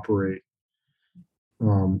cooperate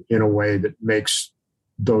in a way that makes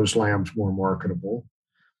those lambs more marketable.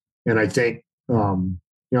 And I think,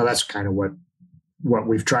 that's kind of what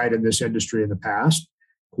we've tried in this industry in the past.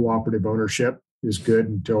 Cooperative ownership is good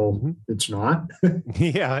until it's not.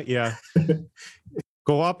 Yeah.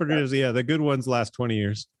 Cooperatives, yeah, the good ones last 20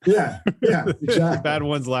 years. Yeah, exactly. The bad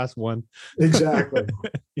ones last one. Exactly.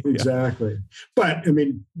 But I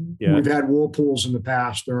mean, we've had wool pools in the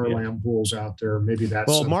past. There are lamb pools out there. Maybe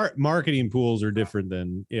that's marketing pools are different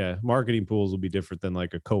than marketing pools will be different than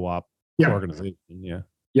like a co-op organization.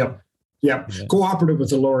 Yep. Cooperative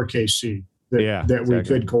with a lowercase c. We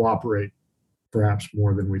could cooperate perhaps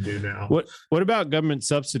more than we do now. What about government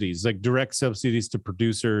subsidies, like direct subsidies to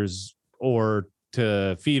producers or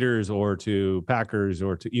to feeders or to packers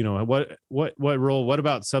or to, what role, what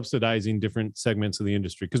about subsidizing different segments of the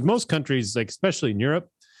industry? Because most countries, like especially in Europe,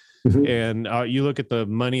 and you look at the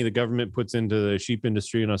money the government puts into the sheep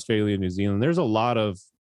industry in Australia and New Zealand, there's a lot of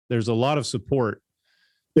support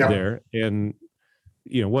there. And,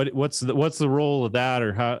 what's the role of that,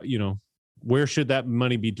 or how, where should that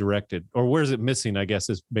money be directed, or where is it missing? I guess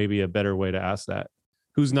is maybe a better way to ask that.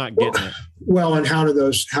 Who's not getting it? Well, and how do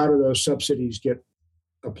those subsidies get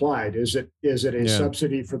applied? Is it a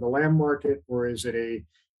subsidy for the lamb market, or is it a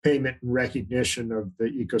payment in recognition of the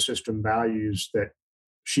ecosystem values that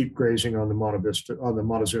sheep grazing on the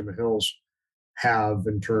Montezuma Hills have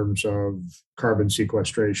in terms of carbon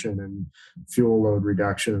sequestration and fuel load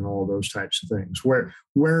reduction and all those types of things?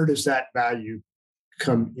 Where does that value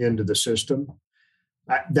come into the system?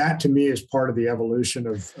 That to me is part of the evolution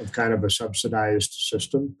of kind of a subsidized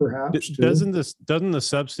system, perhaps. Doesn't the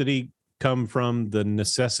subsidy come from the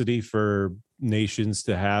necessity for nations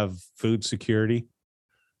to have food security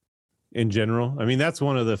in general? I mean, that's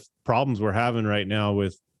one of the problems we're having right now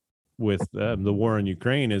with the war in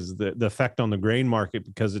Ukraine is the effect on the grain market,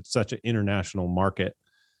 because it's such an international market.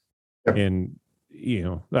 Yep. And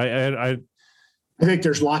I think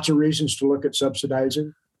there's lots of reasons to look at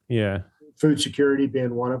subsidizing. Yeah. Food security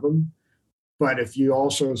being one of them. But if you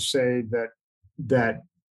also say that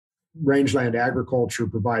rangeland agriculture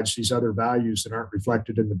provides these other values that aren't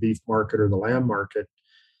reflected in the beef market or the lamb market,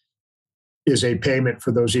 is a payment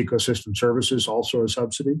for those ecosystem services also a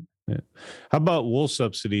subsidy? Yeah. How about wool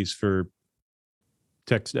subsidies for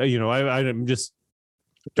text? I'm just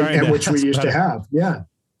trying to, which we used to have. Yeah,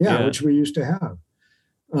 which we used to have.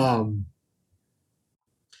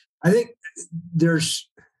 I think there's,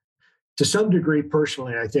 to some degree,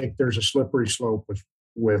 personally, I think there's a slippery slope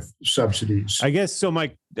with subsidies. I guess so.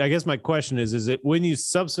 My question is it when you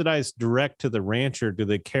subsidize direct to the rancher, do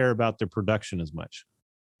they care about their production as much?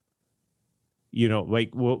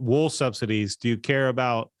 Like wool subsidies, do you care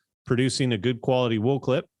about producing a good quality wool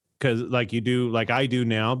clip because like you do, like I do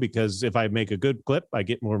now, because if I make a good clip, I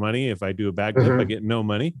get more money. If I do a bad clip, I get no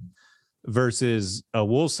money. Versus a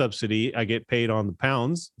wool subsidy, I get paid on the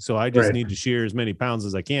pounds, so I just Right. need to shear as many pounds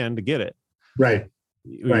as I can to get it. Right.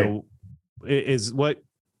 You Right. know, is what.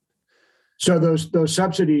 So those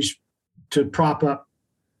subsidies to prop up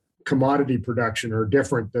commodity production are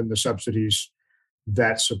different than the subsidies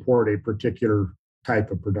that support a particular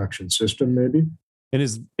type of production system, maybe. And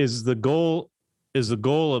is the goal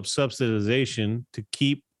of subsidization to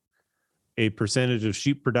keep a percentage of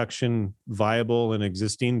sheep production viable and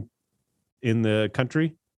existing in the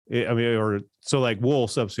country? I mean, or so like wool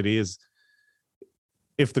subsidy is,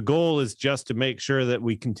 if the goal is just to make sure that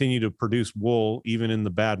we continue to produce wool even in the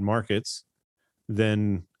bad markets,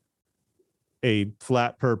 then a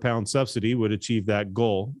flat per pound subsidy would achieve that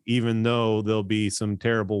goal, even though there'll be some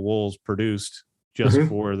terrible wools produced just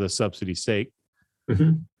for the subsidy's sake.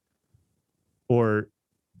 Or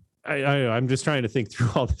I'm just trying to think through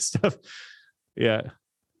all this stuff. Yeah.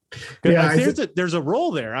 There's a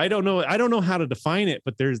role there. I don't know how to define it,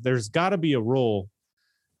 but there's got to be a role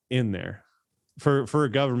in there for a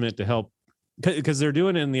government to help, because they're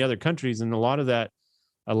doing it in the other countries, and a lot of that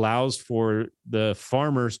allows for the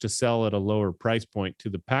farmers to sell at a lower price point to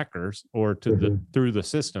the packers or to through the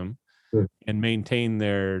system and maintain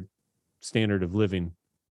their standard of living,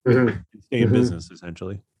 stay in business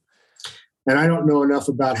essentially. And I don't know enough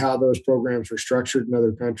about how those programs are structured in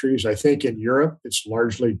other countries. I think in Europe, it's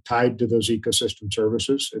largely tied to those ecosystem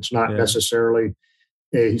services. It's not necessarily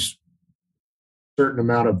a certain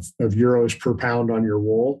amount of euros per pound on your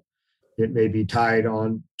wool. It may be tied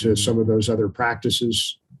on to some of those other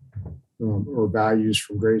practices or values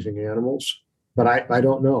from grazing animals. But I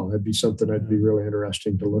don't know. That'd be something I'd be really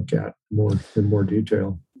interesting to look at in more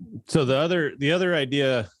detail. So the other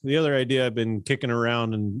idea I've been kicking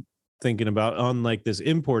around and thinking about on like this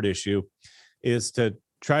import issue is to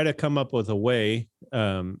try to come up with a way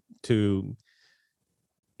to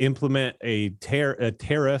implement a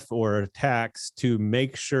tariff or a tax to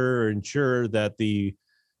ensure that the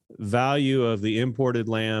value of the imported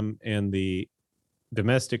lamb and the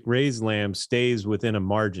domestic raised lamb stays within a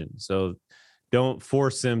margin. So don't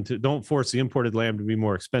force the imported lamb to be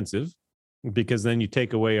more expensive, because then you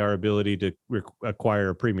take away our ability to acquire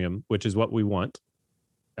a premium, which is what we want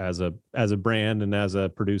as a brand and as a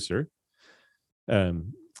producer.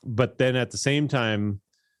 But then at the same time,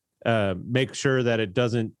 make sure that it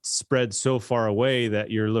doesn't spread so far away that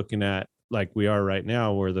you're looking at, like we are right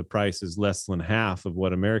now, where the price is less than half of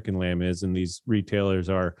what American lamb is, and these retailers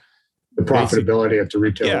are the profitability at the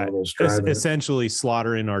retail levels essentially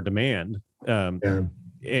slaughtering our demand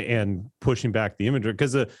and pushing back the inventory,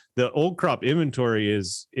 because the old crop inventory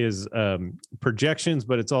is projections,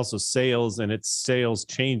 but it's also sales, and its sales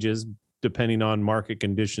changes depending on market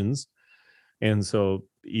conditions. And so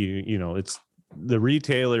you know it's the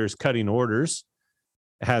retailers cutting orders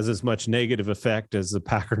has as much negative effect as the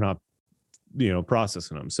packer not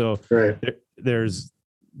processing them. So there's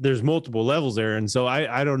multiple levels there. And so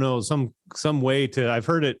I don't know, some way to, I've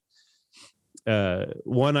heard it.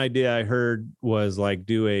 One idea I heard was like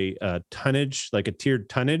do a tonnage, like a tiered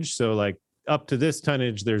tonnage. So like up to this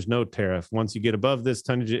tonnage, there's no tariff. Once you get above this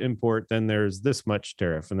tonnage of import, then there's this much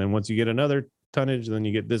tariff. And then once you get another tonnage, then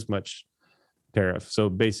you get this much tariff. So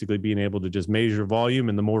basically being able to just measure volume,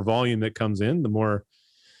 and the more volume that comes in, the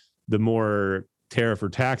more tariff or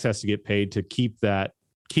tax has to get paid to keep that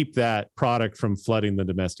product from flooding the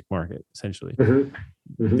domestic market, essentially.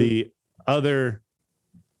 The other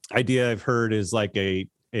idea I've heard is like a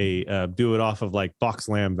do it off of like box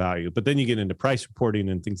lamb value, but then you get into price reporting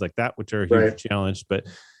and things like that, which are a huge challenge. But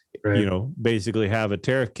basically have a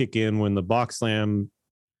tariff kick in when the box lamb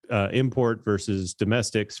import versus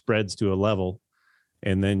domestic spreads to a level,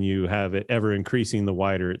 and then you have it ever increasing the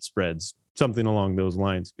wider it spreads, something along those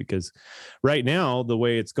lines. Because right now the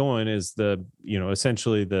way it's going is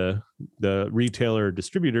essentially the retailer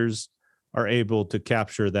distributors are able to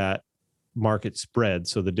capture that market spread.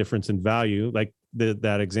 So the difference in value, like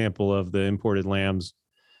that example of the imported lambs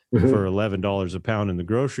for $11 a pound in the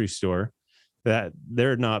grocery store, that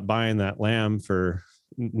they're not buying that lamb for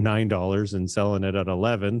 $9 and selling it at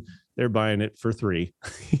 11. They're buying it for $3,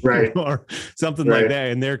 or something like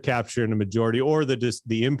that, and they're capturing a majority, or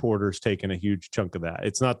the importer's taking a huge chunk of that.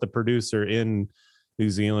 It's not the producer in New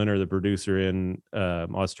Zealand or the producer in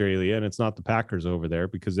Australia, and it's not the packers over there,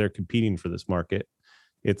 because they're competing for this market.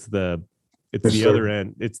 It's the other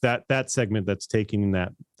end. It's that segment that's taking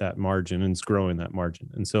that margin and it's growing that margin.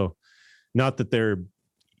 And so, not that they're,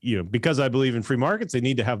 because I believe in free markets, they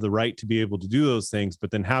need to have the right to be able to do those things. But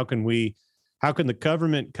then how can we how can the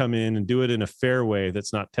government come in and do it in a fair way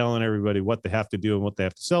that's not telling everybody what they have to do and what they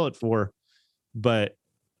have to sell it for, but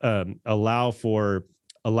allow for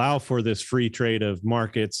this free trade of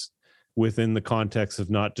markets within the context of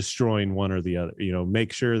not destroying one or the other.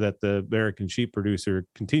 Make sure that the American sheep producer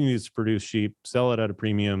continues to produce sheep, sell it at a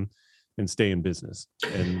premium, and stay in business.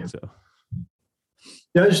 And so,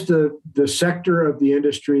 does the sector of the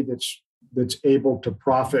industry that's able to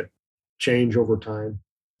profit change over time?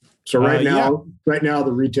 So right now,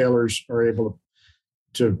 the retailers are able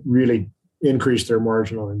to really increase their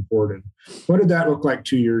margin on imported. What did that look like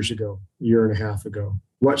 2 years ago, a year and a half ago?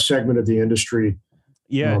 What segment of the industry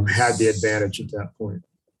had the advantage at that point?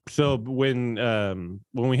 So when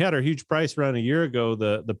we had our huge price run a year ago,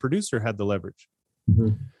 the producer had the leverage. Mm-hmm.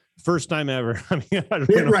 First time ever. I mean, I don't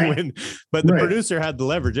know when, but the producer had the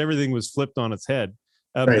leverage. Everything was flipped on its head.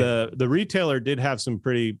 The retailer did have some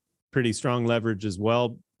pretty strong leverage as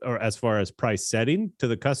well, or as far as price setting to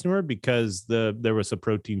the customer, because there was a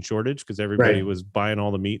protein shortage because everybody was buying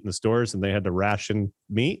all the meat in the stores and they had to ration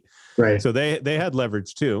meat. Right. So they had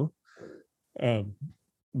leverage too.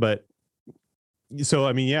 But so,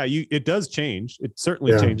 I mean, it does change. It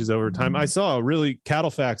certainly changes over time. I saw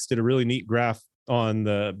CattleFax did a really neat graph on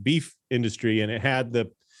the beef industry, and it had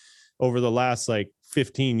over the last like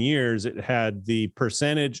 15 years, it had the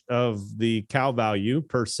percentage of the cow value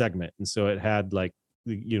per segment. And so it had like,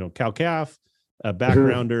 cow calf,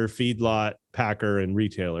 backgrounder, feedlot, packer, and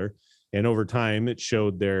retailer. And over time, it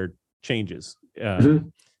showed their changes. Over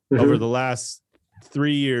the last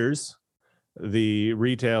 3 years, the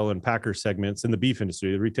retail and packer segments in the beef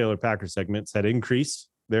industry, the retailer packer segments had increased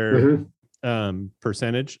their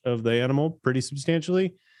percentage of the animal pretty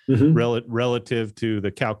substantially relative to the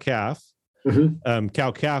cow calf.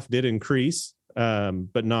 Cow calf did increase,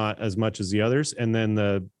 but not as much as the others. And then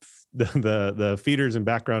the feeders and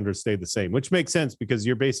backgrounders stayed the same, which makes sense because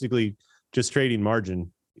you're basically just trading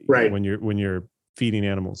margin when you're feeding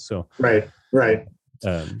animals. So right.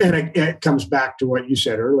 And it comes back to what you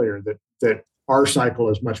said earlier, that our cycle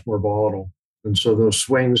is much more volatile, and so those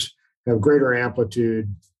swings have greater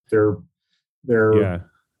amplitude. They're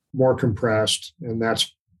more compressed, and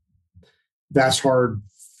that's hard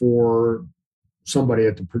for somebody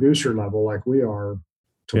at the producer level like we are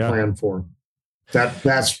to plan for.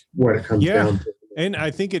 That's what it comes down to. And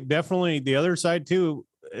I think it definitely, the other side too,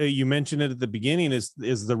 you mentioned it at the beginning, is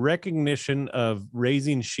the recognition of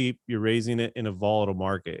raising sheep. You're raising it in a volatile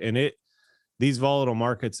market, and these volatile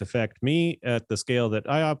markets affect me at the scale that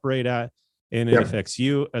I operate at, and it affects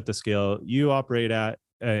you at the scale you operate at,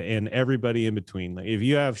 and everybody in between. Like if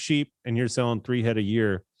you have sheep and you're selling 3 head a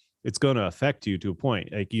year, it's going to affect you to a point.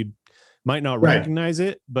 Like you might not recognize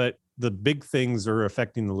it, but the big things are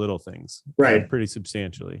affecting the little things pretty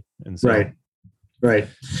substantially. And so, right.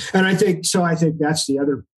 And I think that's the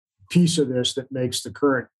other piece of this that makes the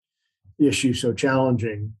current issue so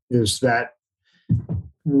challenging, is that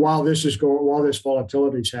while this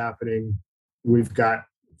volatility is happening, we've got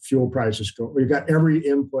fuel prices going. We've got every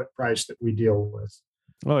input price that we deal with.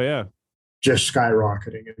 Oh yeah, just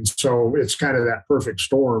skyrocketing. And so it's kind of that perfect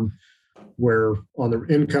storm where on the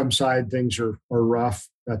income side, things are rough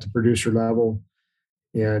at the producer level,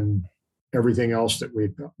 and everything else that we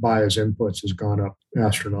buy as inputs has gone up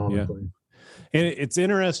astronomically. And it's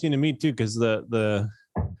interesting to me too, because the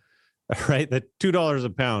 $2 a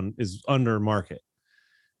pound is under market.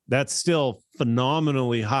 That's still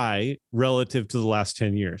phenomenally high relative to the last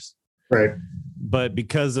 10 years. Right. But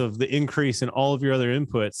because of the increase in all of your other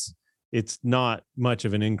inputs, it's not much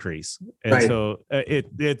of an increase. And so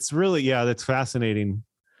it's really, that's fascinating.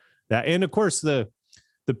 And of course, the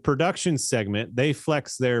production segment, they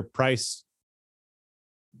flex their price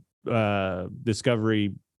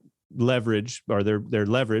discovery leverage, or their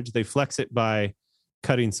leverage. They flex it by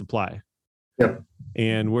cutting supply. Yep.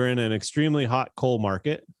 And we're in an extremely hot coal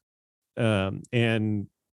market, and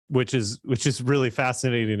which is really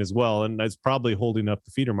fascinating as well, and it's probably holding up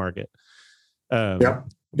the feeder market.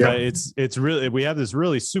 But it's really, we have this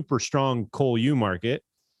really super strong coal U market.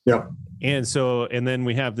 And then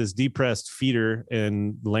we have this depressed feeder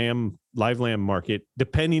and live lamb market,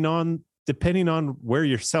 depending on where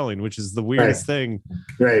you're selling, which is the weirdest thing.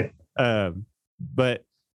 Right. But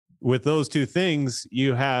with those two things,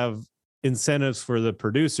 you have incentives for the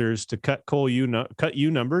producers to cut coal cut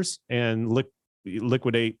U numbers and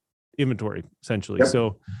liquidate inventory essentially.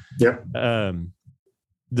 So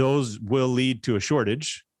those will lead to a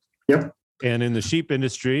shortage. And in the sheep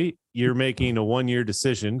industry, you're making a 1-year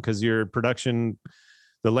decision because your production,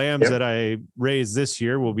 the lambs that I raise this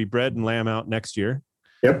year will be bred and lamb out next year.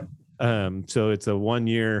 So it's a 1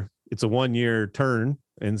 year turn.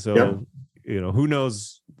 And so who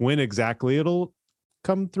knows when exactly it'll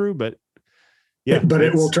come through, but yeah, but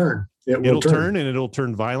it will turn. It'll turn, and it'll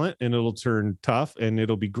turn violent, and it'll turn tough, and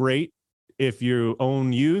it'll be great if you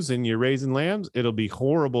own ewes and you're raising lambs. It'll be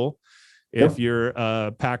horrible if you're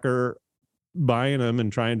a packer buying them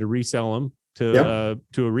and trying to resell them to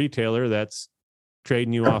a retailer that's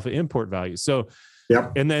trading you off of import value. So,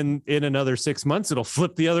 and then in another 6 months, it'll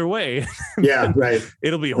flip the other way. Yeah, right.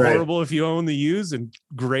 It'll be horrible if you own the ewes, and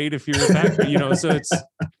great if you're a packer. So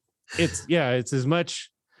it's as much.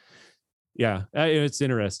 Yeah, it's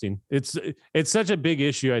interesting. It's such a big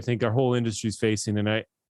issue. I think our whole industry's facing, and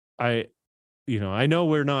I know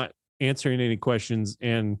we're not answering any questions,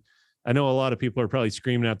 and I know a lot of people are probably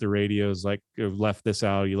screaming at the radios like, "You left this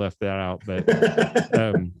out, you left that out." But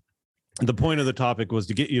the point of the topic was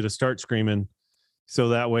to get you to start screaming, so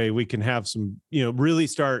that way we can have some, really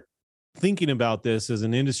start thinking about this as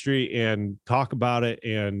an industry and talk about it,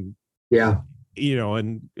 and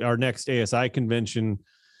and our next ASI convention,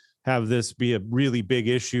 have this be a really big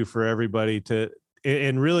issue for everybody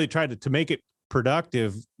and really try to make it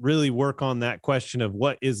productive, really work on that question of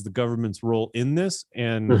what is the government's role in this.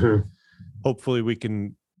 And hopefully we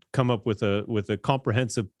can come up with a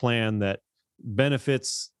comprehensive plan that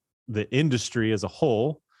benefits the industry as a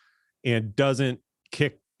whole and doesn't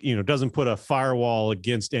put a firewall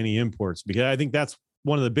against any imports, because I think that's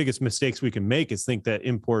one of the biggest mistakes we can make, is think that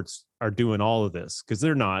imports are doing all of this, because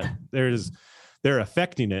they're not. They're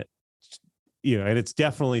affecting it, and it's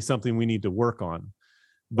definitely something we need to work on.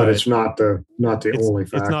 But it's not the only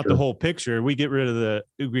factor. It's not the whole picture. We get rid of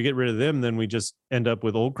them, then we just end up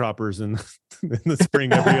with old croppers in the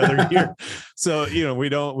spring every other year. So we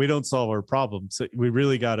don't solve our problem. So we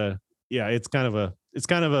really gotta. Yeah, it's kind of a.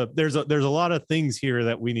 There's a lot of things here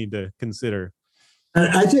that we need to consider. And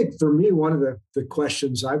I think for me, one of the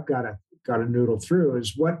questions I've got to noodle through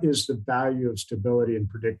is, what is the value of stability and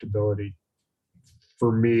predictability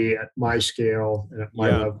for me at my scale and at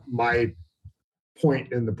my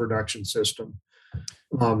point in the production system,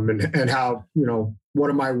 and how, what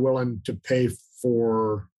am I willing to pay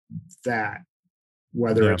for that,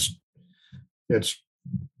 whether it's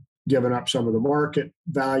giving up some of the market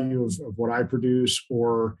value of what I produce,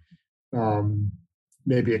 or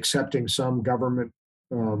maybe accepting some government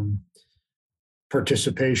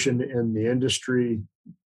participation in the industry.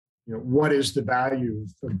 What is the value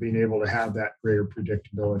of being able to have that greater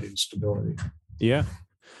predictability and stability? Yeah,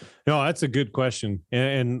 no, that's a good question.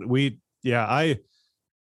 And I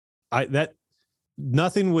that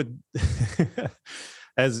nothing would,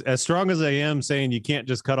 as strong as I am saying you can't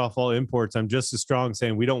just cut off all imports, I'm just as strong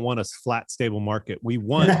saying we don't want a flat, stable market. We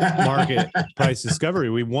want market price discovery.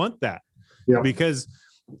 We want that, because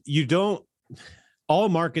all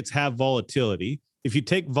markets have volatility. If you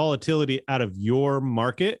take volatility out of your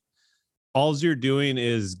market, all you're doing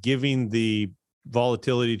is giving the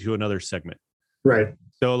volatility to another segment. Right.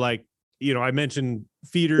 So I mentioned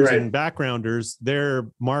feeders and backgrounders, their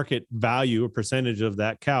market value, a percentage of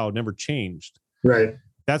that cow, never changed. Right.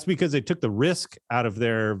 That's because they took the risk out of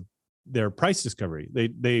their price discovery.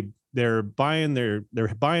 They're buying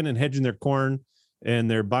and hedging their corn, and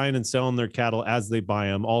they're buying and selling their cattle as they buy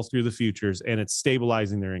them all through the futures, and it's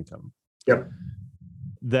stabilizing their income. Yep.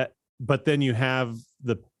 But then you have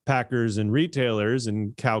the packers and retailers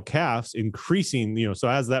and cow calves increasing, so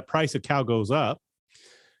as that price of cow goes up,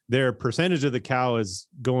 their percentage of the cow is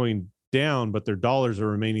going down, but their dollars are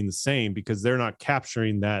remaining the same, because they're not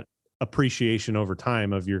capturing that appreciation over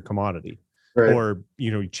time of your commodity, or,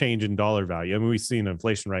 change in dollar value. I mean, we see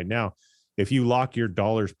inflation right now. If you lock your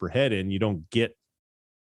dollars per head in, you don't get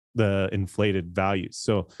the inflated values.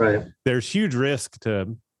 So there's huge risk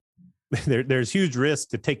to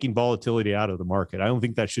taking volatility out of the market. I don't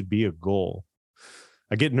think that should be a goal.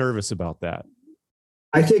 I get nervous about that.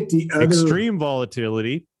 I think the other extreme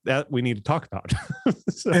volatility that we need to talk about.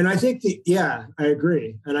 And I think I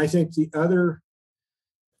agree. And I think the other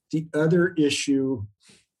issue,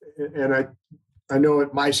 and I know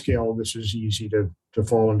at my scale, this is easy to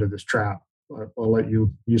fall into this trap. I'll let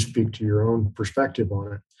you speak to your own perspective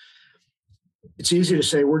on it. It's easy to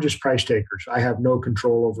say we're just price takers. I have no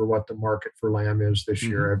control over what the market for lamb is this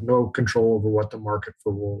year. I have no control over what the market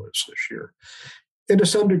for wool is this year. And to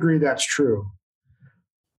some degree, that's true.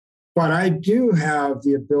 But I do have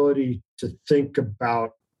the ability to think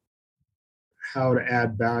about how to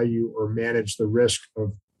add value or manage the risk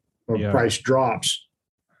of price drops,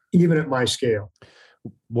 even at my scale.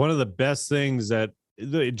 One of the best things that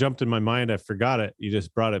it jumped in my mind, I forgot it. You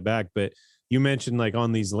just brought it back, but you mentioned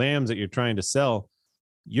on these lambs that you're trying to sell,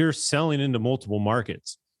 you're selling into multiple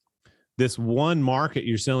markets. This one market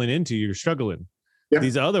you're selling into, you're struggling. Yep.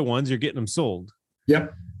 These other ones, you're getting them sold.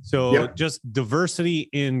 Yep. So Yep. just diversity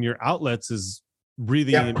in your outlets is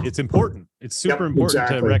really, Yep. it's important. It's super Yep, important to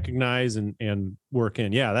exactly. recognize and work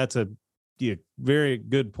in. Yeah, that's a very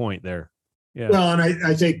good point there. Yeah. Well, and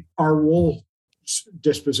I think our wool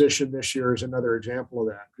disposition this year is another example of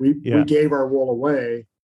that. We gave our wool away,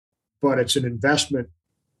 but it's an investment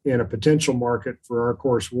in a potential market for our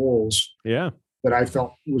coarse wools. Yeah. That I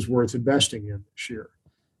felt was worth investing in this year.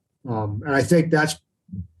 And I think that's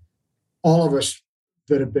all of us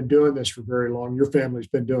that have been doing this for very long. Your family's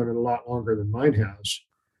been doing it a lot longer than mine has.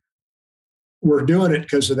 We're doing it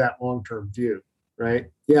because of that long-term view, right?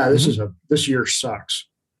 Yeah, this year sucks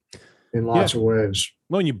in lots of ways.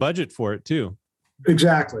 Well, and you budget for it too.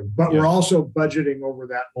 Exactly. But we're also budgeting over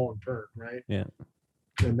that long term, right? Yeah.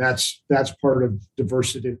 And that's part of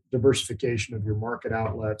diversification of your market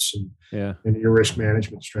outlets and your risk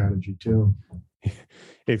management strategy too.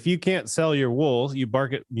 If you can't sell your wool, you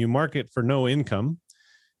market for no income,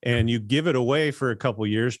 and you give it away for a couple of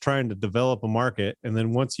years trying to develop a market. And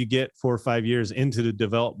then once you get 4 or 5 years into the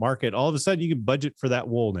developed market, all of a sudden you can budget for that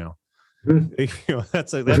wool now. Mm-hmm.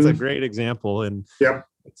 That's a great example. And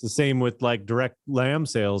it's the same with like direct lamb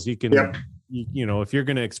sales. You can, if you're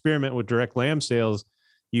going to experiment with direct lamb sales,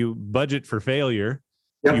 you budget for failure,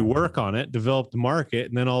 you work on it, develop the market,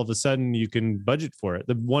 and then all of a sudden you can budget for it.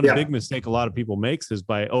 The one big mistake a lot of people makes is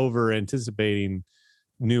by over anticipating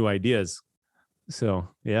new ideas. So,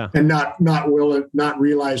 and not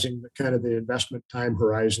realizing the kind of the investment time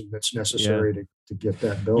horizon that's necessary to get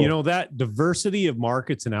that built. That diversity of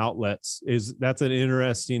markets and outlets that's an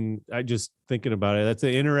interesting, I just thinking about it, that's an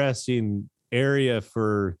interesting area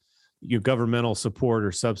for your governmental support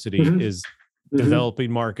or subsidy is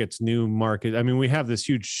developing markets, new markets. I mean, we have this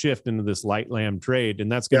huge shift into this light lamb trade,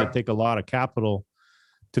 and that's going to take a lot of capital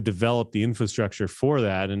to develop the infrastructure for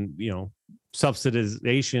that. And,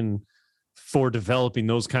 subsidization for developing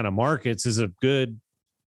those kind of markets is a good,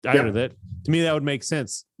 to me, that would make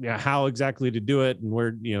sense. Yeah. How exactly to do it and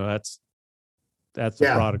where, that's a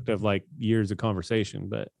product of like years of conversation,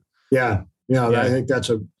 but I think that's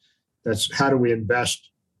how do we invest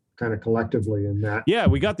kind of collectively in that? Yeah.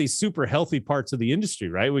 We got these super healthy parts of the industry,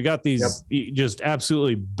 right? We got these just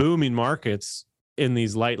absolutely booming markets in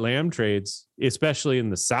these light lamb trades, especially in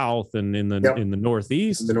the South and in the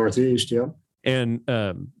Northeast. In the Northeast. Yeah. And,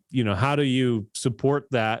 how do you support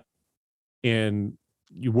that and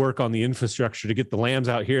you work on the infrastructure to get the lambs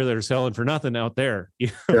out here that are selling for nothing out there?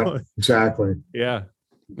 Exactly. Yeah.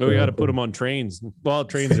 Well, we got to put them on trains. Well,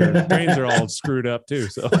 trains are all screwed up too.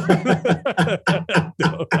 So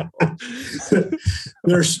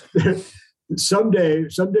there's someday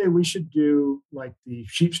we should do like the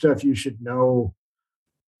sheep stuff you should know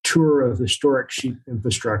tour of historic sheep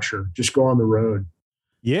infrastructure. Just go on the road.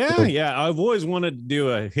 Yeah. I've always wanted to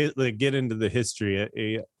do get into the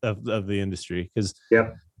history of the industry because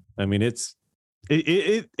I mean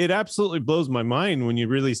it absolutely blows my mind when you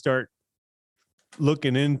really start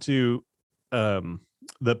looking into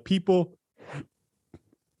the people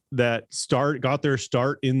that got their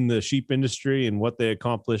start in the sheep industry and what they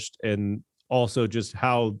accomplished, and also just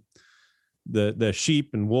how the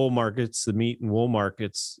sheep and wool markets, the meat and wool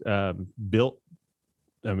markets built.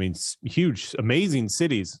 I mean, huge, amazing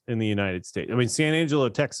cities in the United States. I mean, San Angelo,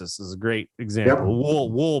 Texas is a great example.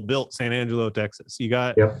 Wool built San Angelo, Texas. You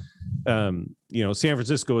got, San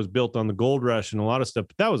Francisco was built on the gold rush and a lot of stuff,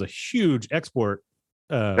 but that was a huge export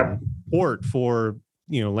port for,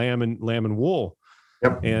 lamb and wool.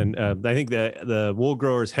 And I think that the Wool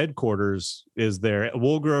Growers headquarters is there.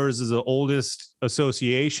 Wool Growers is the oldest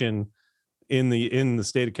association in the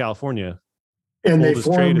state of California. And they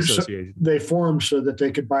formed so that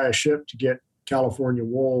they could buy a ship to get California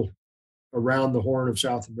wool around the Horn of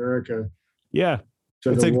South America. Yeah.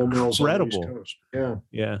 To it's the wool mills incredible. On the East Coast.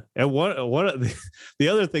 Yeah. And one of the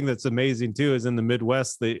other thing that's amazing too is in the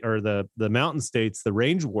Midwest, the mountain states, the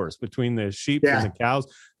range wars between the sheep and the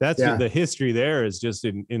cows. That's the history there is just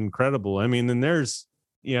incredible. I mean, and there's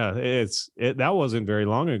that wasn't very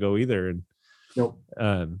long ago either. And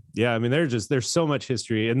I mean, there's so much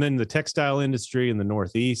history, and then the textile industry in the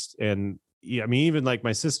Northeast, and I mean, even like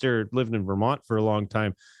my sister lived in Vermont for a long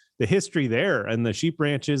time. The history there, and the sheep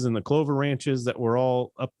ranches and the clover ranches that were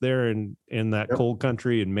all up there in that cold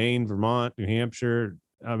country in Maine, Vermont, New Hampshire.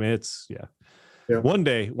 I mean, it's one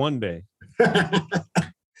day. Oh,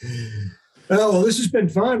 well, this has been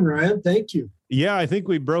fun, Ryan. Thank you. Yeah, I think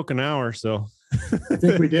we broke an hour, so I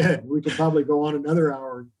think we did. We could probably go on another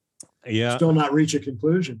hour. Still not reach a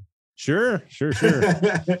conclusion. Sure.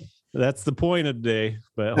 That's the point of the day.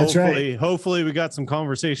 But hopefully we got some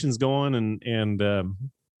conversations going and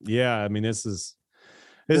I mean, this is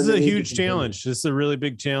This is And a they need to huge continue. challenge. This is a really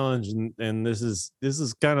big challenge, and this is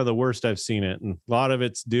kind of the worst I've seen it. And a lot of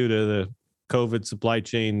it's due to the COVID supply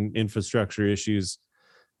chain infrastructure issues,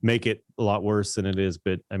 make it a lot worse than it is.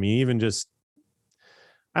 But I mean, even just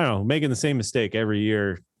I don't know, making the same mistake every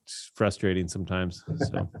year, it's frustrating sometimes.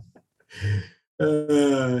 So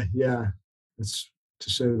Yeah, that's to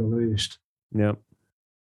say the least. yep.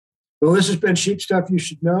 Well, this has been Sheep Stuff You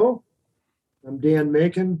Should Know. I'm Dan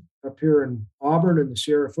Macon up here in Auburn in the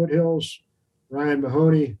Sierra Foothills. Ryan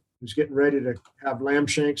Mahoney is getting ready to have lamb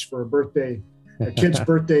shanks for a kid's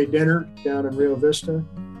birthday dinner down in Rio Vista.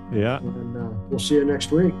 Yeah. And we'll see you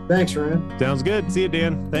next week. Thanks, Ryan. Sounds good. See you,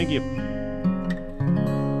 Dan. Thank you.